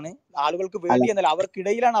ചേർത്തതാണ്. ആളുകൾക്ക് വേണ്ടി എന്നല്ല,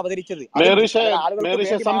 അവർക്കിടയിലാണ് അവതരിച്ചത്.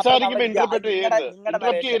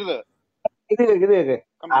 ഇത് കംപ്ലീറ്റ്.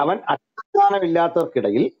 അവൻ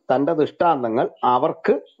അജ്ഞാനമില്ലാത്തവർക്കിടയിൽ തന്റെ ദൃഷ്ടാന്തങ്ങൾ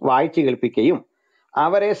അവർക്ക് വായിച്ചു കേൾപ്പിക്കുകയും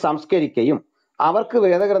അവരെ സംസ്കരിക്കുകയും അവർക്ക്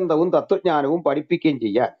വേദഗ്രന്ഥവും തത്വജ്ഞാനവും പഠിപ്പിക്കുകയും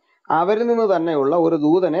ചെയ്യാൻ അവരിൽ നിന്ന് തന്നെയുള്ള ഒരു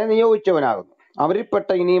ദൂതനെ നിയോഗിച്ചവനാകുന്നു. അവരിൽപ്പെട്ട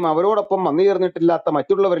ഇനിയും അവരോടൊപ്പം വന്നു ചേർന്നിട്ടില്ലാത്ത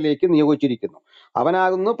മറ്റുള്ളവരിലേക്ക് നിയോഗിച്ചിരിക്കുന്നു.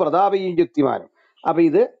 അവനാകുന്നു പ്രതാപിയും യുക്തിമാനും. അപ്പൊ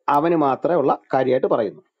ഇത് അവന് മാത്രമേ ഉള്ള കാര്യമായിട്ട്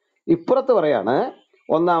പറയുന്നു. ഇപ്പുറത്ത് പറയാണ്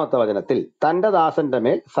 1-ാമത്തെ വചനത്തിൽ, തന്റെ ദാസന്റെ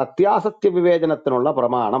മേൽ സത്യാസത്യ വിവേചനത്തിനുള്ള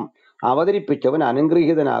പ്രമാണം അവതരിപ്പിച്ചവൻ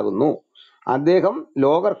അനുഗ്രഹീതനാകുന്നു. അദ്ദേഹം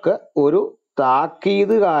ലോകർക്ക് ഒരു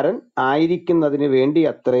താക്കീതുകാരൻ ആയിരിക്കുന്നതിന് വേണ്ടി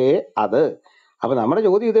അത്രേ അത്. അപ്പൊ നമ്മുടെ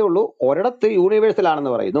ചോദ്യം ഇതേ ഉള്ളൂ. ഒരിടത്ത് യൂണിവേഴ്സൽ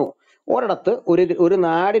ആണെന്ന് പറയുന്നു, ഒരിടത്ത് ഒരു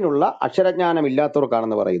നാടിനുള്ള അക്ഷരജ്ഞാനം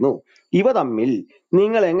ഇല്ലാത്തവർക്കാണെന്ന് പറയുന്നു. ഇവ തമ്മിൽ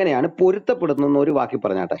നിങ്ങൾ എങ്ങനെയാണ് പൊരുത്തപ്പെടുന്ന ഒരു വാക്കി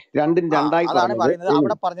പറഞ്ഞാട്ടെ. രണ്ടും രണ്ടായി അതാണ് പറഞ്ഞത് പറയുന്നത്.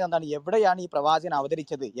 അവിടെ പറഞ്ഞത് എന്താണ്? എവിടെയാണ് ഈ പ്രവാചകൻ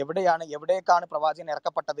അവതരിച്ചത്, എവിടേക്കാണ് പ്രവാചകൻ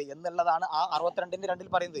ഇറക്കപ്പെട്ടത് എന്നുള്ളതാണ് ആ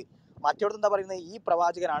 62:2 പറയുന്നത്. മറ്റോടത്ത് എന്താ പറയുന്നത്? ഈ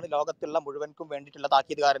പ്രവാചകനാണ് ലോകത്തുള്ള മുഴുവൻക്കും വേണ്ടിയിട്ടുള്ള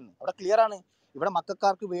താക്കീതുകാരൻ. അവിടെ ക്ലിയർ ആണ്. ഇവിടെ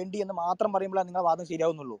മക്കാർക്ക് വേണ്ടി എന്ന് മാത്രം പറയുമ്പോഴാണ് നിങ്ങളുടെ വാദം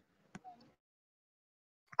ശരിയാവുന്നുള്ളൂ.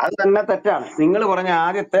 അത് തന്നെ തെറ്റാണ്. നിങ്ങൾ പറഞ്ഞ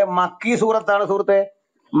ആദ്യത്തെ മക്കി സൂറത്താണ് സുഹൃത്തെ.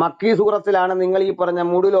 മക്കി സൂറത്തിലാണ് നിങ്ങൾ ഈ പറഞ്ഞ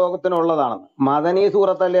മുഴു ലോകത്തിനുള്ളതാണെന്ന്. മദനി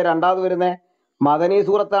സൂറത്തല്ലേ രണ്ടാമത് വരുന്നേ? മദനി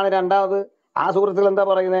സൂറത്താണ് രണ്ടാമത്. ആ സൂറത്തിൽ എന്താ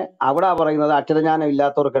പറയുന്നത്? അവിടെ പറയുന്നത് അക്ഷരജ്ഞാനം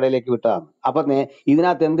ഇല്ലാത്തവർക്കിടയിലേക്ക് വിട്ടതാണ്. അപ്പൊ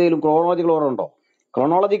ഇതിനകത്ത് എന്തെങ്കിലും ക്രോണോളജിക്കൽ ഓർഡർ ഉണ്ടോ?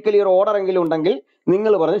 ക്രോണോളജിക്കലി ഒരു ഓർഡർ എങ്കിലും ഉണ്ടെങ്കിൽ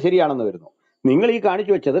നിങ്ങൾ പറഞ്ഞ് ശരിയാണെന്ന് വരുന്നു. നിങ്ങൾ ഈ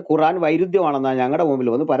കാണിച്ചു വെച്ചത് ഖുർആൻ വൈരുദ്ധ്യമാണെന്നാണ് ഞങ്ങളുടെ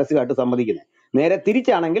മുമ്പിൽ വന്ന് പരസ്യമായിട്ട് സമ്മതിക്കുന്നത്. നേരെ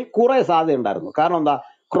തിരിച്ചാണെങ്കിൽ കുറെ സാധ്യത ഉണ്ടായിരുന്നു. കാരണം എന്താ?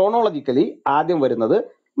 ക്രോണോളജിക്കലി ആദ്യം വരുന്നത്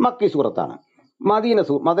മക്കി സൂറത്താണ്.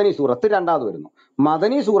 മദനി സൂറത്ത് രണ്ടാമത് വരുന്നു.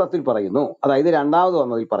 മദനി സൂറത്തിൽ പറയുന്നു, അതായത് രണ്ടാമത്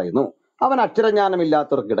വന്നതിൽ പറയുന്നു, അവൻ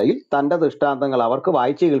അക്ഷരജ്ഞാനമില്ലാത്തവർക്കിടയിൽ തന്റെ ദൃഷ്ടാന്തങ്ങൾ അവർക്ക്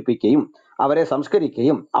വായിച്ചു കേൾപ്പിക്കുകയും അവരെ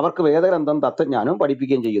സംസ്കരിക്കുകയും അവർക്ക് വേദഗ്രന്ഥം തത്വജ്ഞാനവും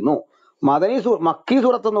പഠിപ്പിക്കുകയും ചെയ്യുന്നു. മക്കി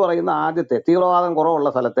സൂറത്ത് എന്ന് പറയുന്ന ആദ്യത്തെ തീവ്രവാദം കുറവുള്ള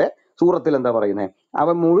സ്ഥലത്തെ സൂറത്തിൽ എന്താ പറയുന്നത്?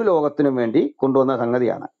 അവൻ മുഴു ലോകത്തിനും വേണ്ടി കൊണ്ടുവന്ന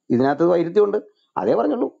സംഗതിയാണ്. ഇതിനകത്ത് വൈരുദ്ധ്യമുണ്ട്, അതേ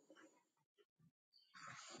പറഞ്ഞുള്ളൂ.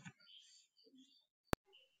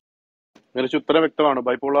 ഉത്തരം വ്യക്തമാണ്.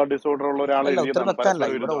 ബൈപോളാർ ഡിസോർഡർ ഉള്ള ഒരാളെ ഉത്തരം എഴുതിയതാണ്, വെക്കാനല്ല.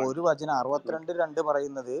 പരസ്പര ഇവിടെ വിരുദ്ധമാണ്. ഒരു വചനം 62:2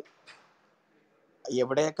 പറയുന്നത്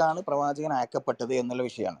എവിടേക്കാണ് പ്രവാചകൻ അയക്കപ്പെട്ടത് എന്നുള്ള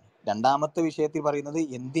വിഷയമാണ്. രണ്ടാമത്തെ വിഷയത്തിൽ പറയുന്നത്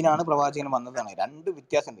എന്തിനാണ് പ്രവാചകൻ വന്നതാണ്. രണ്ട്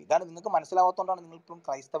വ്യത്യാസമുണ്ട്. ഇതാണ് നിങ്ങൾക്ക് മനസ്സിലാവാത്തതുകൊണ്ടാണ് നിങ്ങൾ ഇപ്പം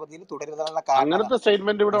ക്രൈസ്തവതയിൽ തുടരുന്നതിനുള്ള കാരണം. അങ്ങനത്തെ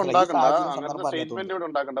സ്റ്റേറ്റ്മെന്റ് ഇവിടെ ഉണ്ടാക്കണ്ട. ഉത്തരം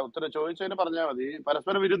അറിയാത്തതുകൊണ്ട് ചോദിച്ചതിന് പറഞ്ഞാൽ മതി.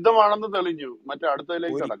 പരസ്പര വിരുദ്ധമാണെന്ന് തെളിഞ്ഞു. മറ്റേ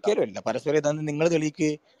അടുത്തതിലേക്ക് കടക്കാം. ഒരിക്കലും അല്ല. പരസ്പരം ഇതെന്ന് നിങ്ങൾ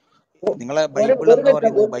തെളിയിക്ക്. നിങ്ങളെ ബൈബിൾ എന്താ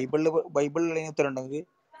പറയുന്നത്? ബൈബിളിൽ ഉത്തരമുണ്ടെങ്കിൽ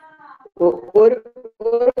ഒരു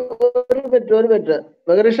മിനിറ്റ്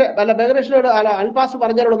ബഹറിഷിനോട് അൽപാസ്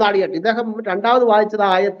പറഞ്ഞതിനോട് നാടിയാട്ട്. ഇദ്ദേഹം രണ്ടാമത് വായിച്ചത്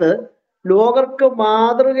ആയത്ത് ലോകർക്ക്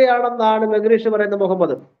മാതൃകയാണെന്നാണ് മെഹറിഷ് പറയുന്ന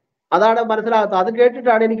മുഹമ്മദ്. അതാണ് മനസ്സിലാകാത്തത്. അത്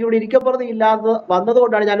കേട്ടിട്ടാണ് എനിക്ക് ഇവിടെ ഇരിക്കപ്പുറത്ത് ഇല്ലാതെ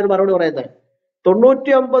വന്നതുകൊണ്ടാണ് ഞാനൊരു മറുപടി പറയുന്നത്.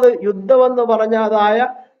 99 യുദ്ധമെന്ന് പറഞ്ഞതായ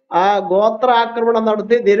ആ ഗോത്ര ആക്രമണം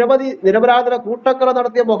നടത്തി നിരപരാധന കൂട്ടക്കറ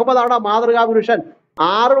നടത്തിയ മുഹമ്മദാണ് മാതൃകാ പുരുഷൻ.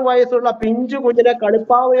 6 വയസ്സുള്ള പിഞ്ചു കുഞ്ഞിനെ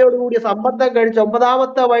കളിപ്പാവയോടുകൂടി സംബന്ധം കഴിച്ച്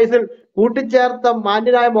 9ാമത്തെ വയസ്സിൽ കൂട്ടിച്ചേർത്ത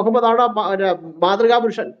മാന്യനായ മുഹമ്മദാണ് മാതൃകാ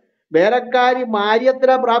പുരുഷൻ. വേലക്കാരി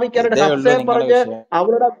മാര്യത്തിനെ പ്രാപിക്കാനായിട്ട് ഹഫ്സയും പറഞ്ഞ്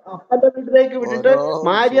അവരുടെ അപ്പന്റെ വീട്ടിലേക്ക് വിട്ടിട്ട്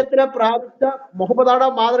മാര്യത്തിനെ പ്രാപിച്ച മുഹമ്മദാണ്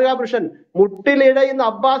മാതൃകാ പുരുഷൻ. മുട്ടിലിടയുന്ന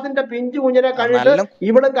അബ്ബാസിന്റെ പിഞ്ചു കുഞ്ഞിനെ കഴിഞ്ഞിട്ട്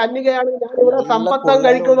ഇവിടെ കന്യകയാണ് ഞാൻ ഇവിടെ സമ്പത്തം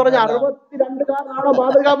കഴിക്കുമെന്ന് പറഞ്ഞ 62കാരനാണ്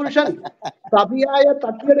മാതൃകാ പുരുഷൻ. സഭിയായ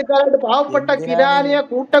തട്ടിയെടുക്കാനായിട്ട് പാവപ്പെട്ട കിരാനിയെ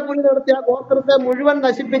കൂട്ടക്കുഴി നടത്തിയ ഗോത്രത്തെ മുഴുവൻ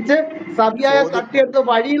നശിപ്പിച്ച് സഭിയായ തട്ടിയെടുത്ത്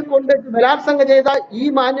വഴിയിൽ കൊണ്ട് ബലാത്സംഗം ചെയ്ത ഈ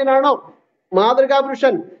മാന്യനാണോ മാതൃകാ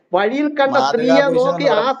പുരുഷൻ? വഴിയിൽ കണ്ട സ്ത്രീയെ നോക്കി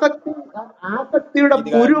ആസക്തിയുടെ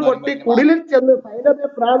കുരു പൊട്ടി കുടിലിൽ ചെന്ന് സൈന്യത്തെ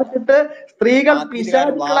പ്രാപിച്ചിട്ട് സ്ത്രീകൾ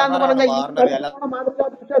പിശാചുക്കളാന്ന് പറഞ്ഞ ഈ മാതൃകാ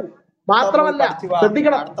പുരുഷൻ. മാത്രമല്ല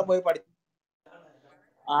ശ്രദ്ധിക്കണം,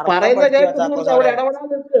 പറയുന്ന കേൾക്കുന്നത് അവിടെ ഇടപെടാൻ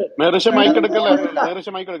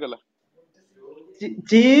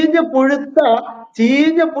ചീഞ്ഞ് പുഴുത്ത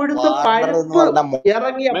പഴുപ്പ്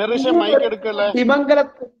ഇറങ്ങിയ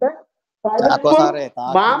തിമംഗലത്തിന്റെ പഴുപ്പും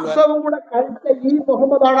മാംസവും കൂടെ കഴിച്ച ഈ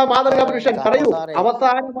മുഹമ്മദാണ് മാതൃകാ പുരുഷൻ. പറയൂ,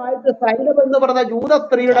 അവസാനമായിട്ട് സൈനബ് എന്ന് പറഞ്ഞ ജൂത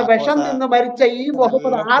സ്ത്രീയുടെ വിഷം നിന്ന് മരിച്ച ഈ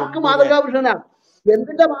മുഹമ്മദ് ആർക്ക് മാതൃകാ പുരുഷനാണ്?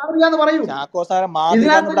 എന്തിന്റെ മാതൃക എന്ന് പറയൂ.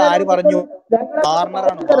 ഇതിനകത്ത്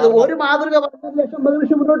ഒരു മാതൃക പറഞ്ഞതിന് ശേഷം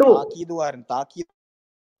മുന്നോട്ട് പോകും.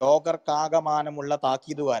 ലോകർക്കാകമാനമുള്ള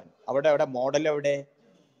താക്കീതുകാരൻ. അവിടെ മോഡൽ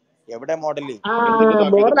എവിടെ മോഡല്?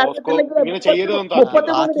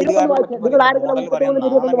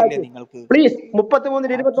 പ്ലീസ്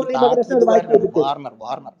 33-21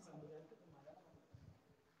 വാർണർ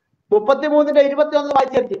 33:21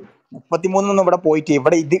 വായിച്ചു. 33 ഇവിടെ പോയിട്ട്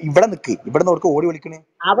ഇവിടെ നിക്ക്, ഇവിടെ നിന്ന് ഓടി വിളിക്കണേ.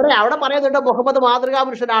 അവിടെ പറയുന്നുണ്ട് മുഹമ്മദ് മാതൃകാ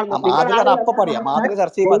പുരുഷനാണെന്ന്. നിങ്ങൾ മാതൃക അപ്പൊ പറയാം, മാതൃക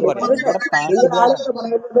ചർച്ച ചെയ്യുമ്പോൾ അത് പറയാം. ഇവിടെ നിങ്ങൾ ആളുകൾ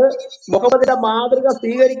പറയുന്നത് മുഹമ്മദിന്റെ മാതൃക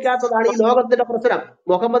സ്വീകരിക്കാത്തതാണ് ഈ ലോകത്തിന്റെ പ്രശ്നം.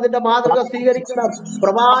 മുഹമ്മദിന്റെ മാതൃക സ്വീകരിക്കണം.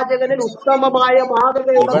 പ്രവാചകനിൽ ഉത്തമമായ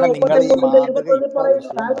മാതൃകയുടെ ഇവിടെ നിങ്ങൾ ഈ 33:21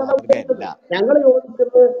 പറയുന്നത്. ഞങ്ങൾ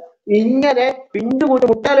ചോദിക്കുന്നത് ഇങ്ങനെ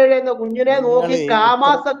മുട്ടലെഴുന്ന കുഞ്ഞിനെ നോക്കി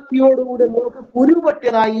കാമാസക്തിയോടുകൂടി നോക്കി കുരു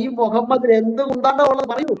പറ്റിയതായി ഈ മുഹമ്മദിന് എന്തുകൊണ്ടാണ് ഉള്ളത്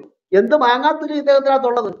പറയൂ. എന്ത് മാങ്ങാത്തൊരു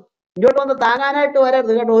ഇദ്ദേഹത്തിനകത്തുള്ളത്? ഇങ്ങോട്ട് വന്ന് താങ്ങാനായിട്ട്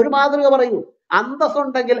വരരുത് കേട്ടോ. ഒരു മാതൃക പറയൂ.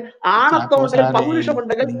 അന്തസ്സുണ്ടെങ്കിൽ, ആണത്തുണ്ടെങ്കിൽ,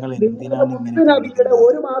 പൗരുഷമുണ്ടെങ്കിൽ നിങ്ങളുടെ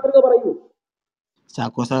ഒരു മാതൃക പറയൂ.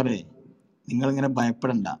 ചാക്കോ സാറേ, നിങ്ങൾ ഇങ്ങനെ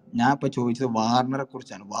ഭയപ്പെടണ്ട. ഞാൻ ഇപ്പൊ ചോദിച്ചത് വാർണറെ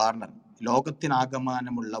കുറിച്ചാണ്. വാർണർ,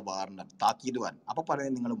 ലോകത്തിനാകമാനമുള്ള വാർണർ, താക്കീത് വാർണർ. അപ്പൊ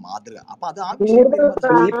പറയുന്നത് നിങ്ങൾ മാതൃക. അപ്പൊ അത് ആ വിഷയം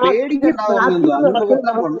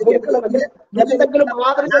എന്തെങ്കിലും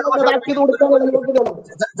മാതൃക താക്കീത് കൊടുക്കാനാ.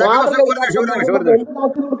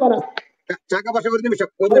 ഒരു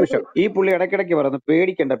നിമിഷം. ഈ പുള്ളി ഇടയ്ക്കിടയ്ക്ക് പറയുന്നത്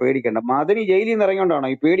പേടിക്കണ്ട. മദനി ജയിലിൽ നിന്ന് ഇറങ്ങിയോണ്ടാണോ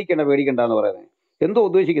ഈ പേടിക്കണ്ട എന്ന് പറയുന്നത്? എന്തോ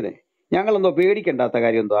ഉദ്ദേശിക്കുന്നത്? ഞങ്ങൾ എന്തോ പേടിക്കണ്ടാത്ത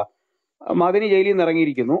കാര്യം എന്താ? മദനി ജയിലിൽ നിന്ന്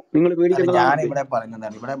ഇറങ്ങിയിരിക്കുന്നു, നിങ്ങൾ പേടിക്കേണ്ടത്? ഇവിടെ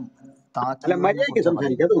പറയുന്നതാണ്, ഇവിടെ അല്ല, മര്യാദയ്ക്ക്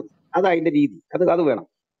സംസാരിക്കുക. അത് അതിന്റെ രീതി, അത് വേണം.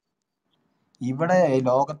 ഇവിടെ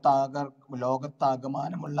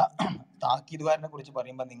ലോകത്താകമാനമുള്ള താക്കീതുകാരനെ കുറിച്ച്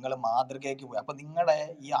പറയുമ്പോൾ നിങ്ങൾ മാതൃകയ്ക്ക് പോയി. അപ്പൊ നിങ്ങളുടെ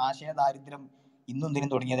ഈ ആശയ ദാരിദ്ര്യം ഇന്നും ഇതിനും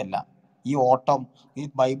തുടങ്ങിയതല്ല. ഈ ഓട്ടം, ഈ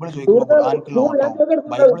ബൈബിൾ ചോദിക്കുമ്പോൾ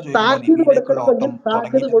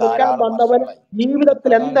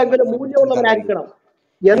ജീവിതത്തിൽ എന്തെങ്കിലും മൂല്യമുള്ളവരായിരിക്കണം.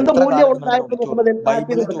 എന്ത് മൂല്യം ഉണ്ടായിരുന്നു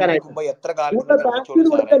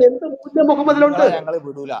മുഹമ്മദ്? ഞങ്ങൾ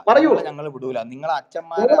വിടൂല. നിങ്ങളെ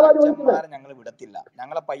അച്ഛന്മാരെ ഞങ്ങൾ വിടത്തില്ല.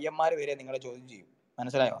 ഞങ്ങളെ പയ്യന്മാര് വരെ നിങ്ങളെ ചോദ്യം ചെയ്യും.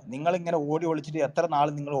 മനസ്സിലായോ? നിങ്ങൾ ഇങ്ങനെ ഓടി ഒളിച്ചിട്ട് എത്ര നാൾ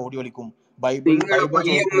നിങ്ങൾ ഓടി ഒളിക്കും? ബൈബിൾ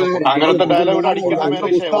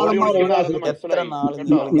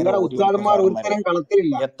നിങ്ങളുടെ ഉസ്താദന്മാർ ഒരുത്തരം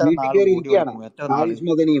കളത്തിലില്ല, വീട്ടിൽ കയറി ഇരിക്കുകയാണ്. ആയുഷ്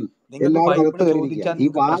മദനിയും എല്ലാവരും അകത്ത് കയറിയിരിക്കുക. ഈ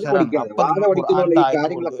വാദ പഠിക്കാനുള്ള ഈ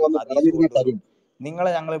കാര്യങ്ങളൊക്കെ ഒന്ന് പറഞ്ഞിരുന്ന കാര്യം. നിങ്ങളെ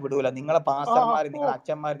ഞങ്ങൾ വിടൂല. നിങ്ങളെ പാസ്റ്റർമാര്, നിങ്ങളെ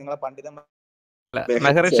അച്ഛന്മാര്, നിങ്ങളെ പണ്ഡിതന്മാർ.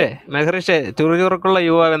 മെഹറിഷെ ചുറുചുറുക്കുള്ള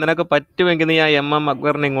യുവാവ്, നിനക്ക് പറ്റുമെങ്കിൽ നീ ആ എം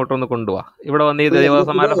അക്ബറിനെ ഇങ്ങോട്ടൊന്ന് കൊണ്ടുപോവാ. ഇവിടെ വന്ന് ഈ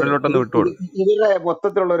ദേവസ്വന്മാരുടെ ഫ്രണ്ടിലോട്ടൊന്ന് വിട്ടുകൊടു. ഇവരുടെ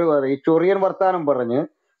മൊത്തത്തിലുള്ള ഒരു ഈ ചൊറിയൻ വർത്താനം പറഞ്ഞ്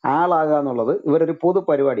ആളാകുക എന്നുള്ളത് ഇവരൊരു പൊതു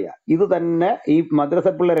പരിപാടിയാണ്. ഇത് തന്നെ ഈ മദ്രസ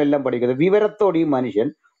പിള്ളേരെല്ലാം പഠിക്കുന്നത്. വിവരത്തോടെ ഈ മനുഷ്യൻ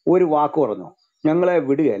ഒരു വാക്ക് പറഞ്ഞു, ഞങ്ങളെ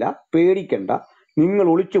വിടുകയില്ല, പേടിക്കണ്ട, നിങ്ങൾ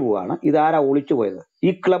ഒളിച്ചു പോവാണ്. ഇതാരാ ഒളിച്ചു പോയത്? ഈ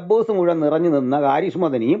ക്ലബ് ഹൗസ് മുഴുവൻ നിറഞ്ഞു നിന്ന ഹാരിസ്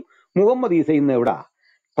മദനിയും മുഹമ്മദ് ഈസയും ഇന്ന് എവിടാ?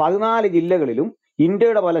 14 ജില്ലകളിലും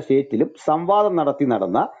ഇന്ത്യയുടെ പല സ്റ്റേറ്റിലും സംവാദം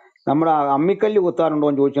നടന്ന നമ്മുടെ അമ്മിക്കല്ല് കുത്താനുണ്ടോ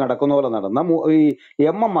എന്ന് ചോദിച്ച് നടക്കുന്ന പോലെ നടന്ന ഈ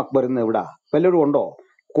എം അക്ബർ ഇന്ന് എവിടാ? വല്ലവരും ഉണ്ടോ?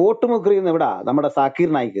 കോട്ടുമുക്രി ഇന്ന് എവിടാ? നമ്മുടെ സാക്കീർ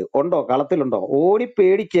നായിക്ക് ഉണ്ടോ? കളത്തിലുണ്ടോ? ഓടി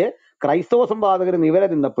പേടിച്ച് ക്രൈസ്തവ സംവാദകർ നിവരെ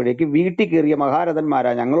നിന്നപ്പോഴേക്ക് വീട്ടിൽ കയറിയ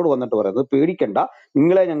മഹാരഥന്മാരാ ഞങ്ങളോട് വന്നിട്ട് പറയുന്നത്, പേടിക്കണ്ട,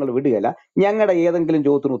 നിങ്ങളെ ഞങ്ങൾ വിടുകയല്ല. ഞങ്ങളുടെ ഏതെങ്കിലും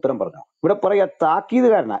ചോദ്യത്തിന് ഉത്തരം പറഞ്ഞോ? ഇവിടെ പറയാ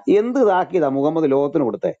താക്കീതുകാരനാ. എന്ത് താക്കീതാ മുഹമ്മദ് ലോകത്തിന്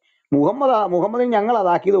കൊടുത്തേ? മുഹമ്മദിന് ഞങ്ങളാ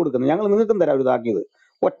താക്കീത് കൊടുക്കുന്നത്. ഞങ്ങൾ നിങ്ങൾക്കും തരാം ഒരു താക്കീത്.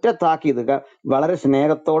 ഒറ്റ താക്കീത്, വളരെ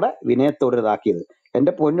സ്നേഹത്തോടെ വിനയത്തോടെ ഒരു താക്കീത്.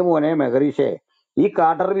 എന്റെ പൊന്നുമോനെ മെഹറീഷേ, ഈ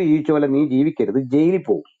കാട്ടറബി ജീവിച്ച പോലെ നീ ജീവിക്കരുത്, ജയിലിൽ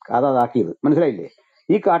പോകും. അതാ താക്കീത്. മനസ്സിലായില്ലേ?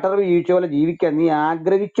 ഈ കാട്ടറബി ജീവിച്ച പോലെ ജീവിക്കാൻ നീ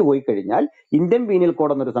ആഗ്രഹിച്ചു പോയി കഴിഞ്ഞാൽ ഇന്ത്യൻ പീനൽ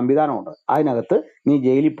കോഡ് എന്നൊരു സംവിധാനമുണ്ട്, അതിനകത്ത് നീ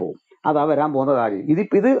ജയിലിൽ പോകും. അതാ വരാൻ പോകുന്ന കാര്യം.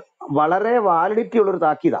 ഇത് വളരെ വാലിഡിറ്റി ഉള്ളൊരു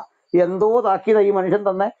താക്കീതാ. എന്തോ താക്കീതാ ഈ മനുഷ്യൻ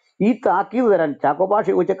തന്നെ. ഈ താക്കീത് തരാൻ ചാക്കോ ഭാഷ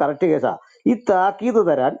ചോദിച്ച കറക്റ്റ് കേസാ. ഈ താക്കീത്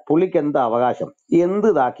തരാൻ പുള്ളിക്ക് എന്താ അവകാശം? എന്ത്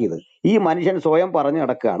താക്കീത്? ഈ മനുഷ്യൻ സ്വയം പറഞ്ഞു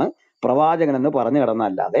കിടക്കുകയാണ് പ്രവാചകൻ എന്ന് പറഞ്ഞു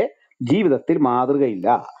കിടന്നല്ലാതെ ജീവിതത്തിൽ മാതൃകയില്ല.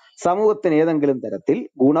 സമൂഹത്തിന് ഏതെങ്കിലും തരത്തിൽ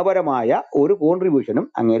ഗുണപരമായ ഒരു കോൺട്രിബ്യൂഷനും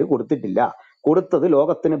അങ്ങേര് കൊടുത്തിട്ടില്ല. കൊടുത്തത്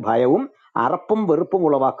ലോകത്തിന് ഭയവും അറപ്പും വെറുപ്പും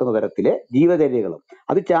ഉളവാക്കുന്ന തരത്തിലെ ജീവചര്യകളും.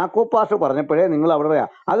 അത് ചാക്കോ പാഷ പറഞ്ഞപ്പോഴേ നിങ്ങൾ അവിടെ പറയാ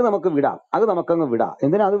അത് നമുക്ക് വിടാം, അത് നമുക്കങ്ങ് വിടാം.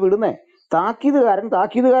 എന്തിനാ അത് വിടുന്നേ?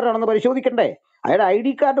 താക്കീതുകാരനാണെന്ന് പരിശോധിക്കണ്ടേ? അയാളുടെ ID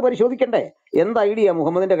കാർഡ് പരിശോധിക്കണ്ടേ? എന്ത് ഐഡിയ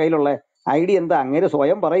മുഹമ്മദിന്റെ കയ്യിലുള്ള ID എന്താ? അങ്ങേര്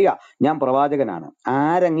സ്വയം പറയുക ഞാൻ പ്രവാചകനാണ്.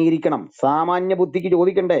 ആരംഗീകരിക്കണം? സാമാന്യ ബുദ്ധിക്ക്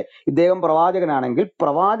ചോദിക്കണ്ടേ? ഇദ്ദേഹം പ്രവാചകനാണെങ്കിൽ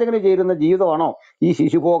പ്രവാചകന് ചേരുന്ന ജീവിതമാണോ ഈ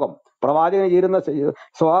ശിശുഭോഗം? പ്രവാചകന് ചേരുന്ന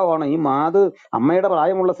സ്വഭാവമാണോ ഈ അമ്മയുടെ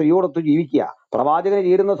പ്രായമുള്ള സ്ത്രീയോടൊത്ത് ജീവിക്കുക? പ്രവാചകന്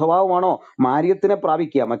ചേരുന്ന സ്വഭാവമാണോ മാര്യത്തിനെ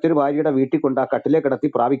പ്രാപിക്കുക, മറ്റൊരു ഭാര്യയുടെ വീട്ടിൽ കൊണ്ട് ആ കട്ടിലെ കിടത്തി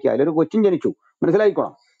പ്രാപിക്കുക? അതിലൊരു കൊച്ചും ജനിച്ചു,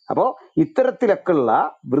 മനസ്സിലായിക്കോണം. അപ്പോ ഇത്തരത്തിലൊക്കെയുള്ള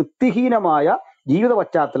വൃത്തിഹീനമായ ജീവിത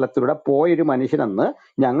പശ്ചാത്തലത്തിലൂടെ പോയൊരു മനുഷ്യനെന്ന്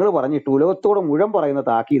ഞങ്ങൾ പറഞ്ഞിട്ട് ഉലകത്തോട് മുഴുവൻ പറയുന്ന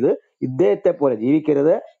താക്കീത്, ഇദ്ദേഹത്തെ പോലെ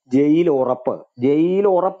ജീവിക്കരുത്. ജയിൽ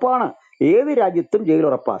ഉറപ്പാണ്. ഏത് രാജ്യത്തും ജയിൽ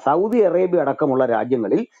ഉറപ്പാ. സൗദി അറേബ്യ അടക്കമുള്ള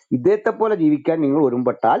രാജ്യങ്ങളിൽ ഇദ്ദേഹത്തെ പോലെ ജീവിക്കാൻ നിങ്ങൾ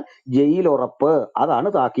ഒരുമ്പെട്ടാൽ ജയിൽ ഉറപ്പ്. അതാണ്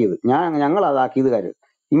താക്കീത്. ഞങ്ങളാ താക്കീതുകാര്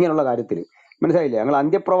ഇങ്ങനെയുള്ള കാര്യത്തിൽ. മനസ്സിലായില്ലേ? ഞങ്ങൾ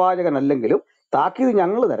അന്ത്യപ്രവാചകനല്ലെങ്കിലും താക്കീത്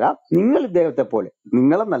ഞങ്ങൾ തരാം. നിങ്ങൾ ഇദ്ദേഹത്തെ പോലെ,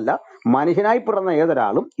 നിങ്ങളെന്നല്ല മനുഷ്യനായി പിറന്ന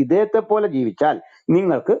ഏതൊരാളും ഇദ്ദേഹത്തെ പോലെ ജീവിച്ചാൽ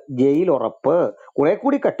നിങ്ങൾക്ക് ജയിൽ ഉറപ്പ്. കുറെ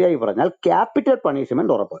കൂടി കട്ടിയായി പറഞ്ഞാൽ ക്യാപിറ്റൽ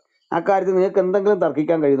പണിഷ്മെന്റ് ഉറപ്പ്. അക്കാര്യത്തിൽ നിങ്ങൾക്ക് എന്തെങ്കിലും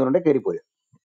തർക്കിക്കാൻ കഴിയുന്നുണ്ടെങ്കിൽ കയറിപ്പോരും.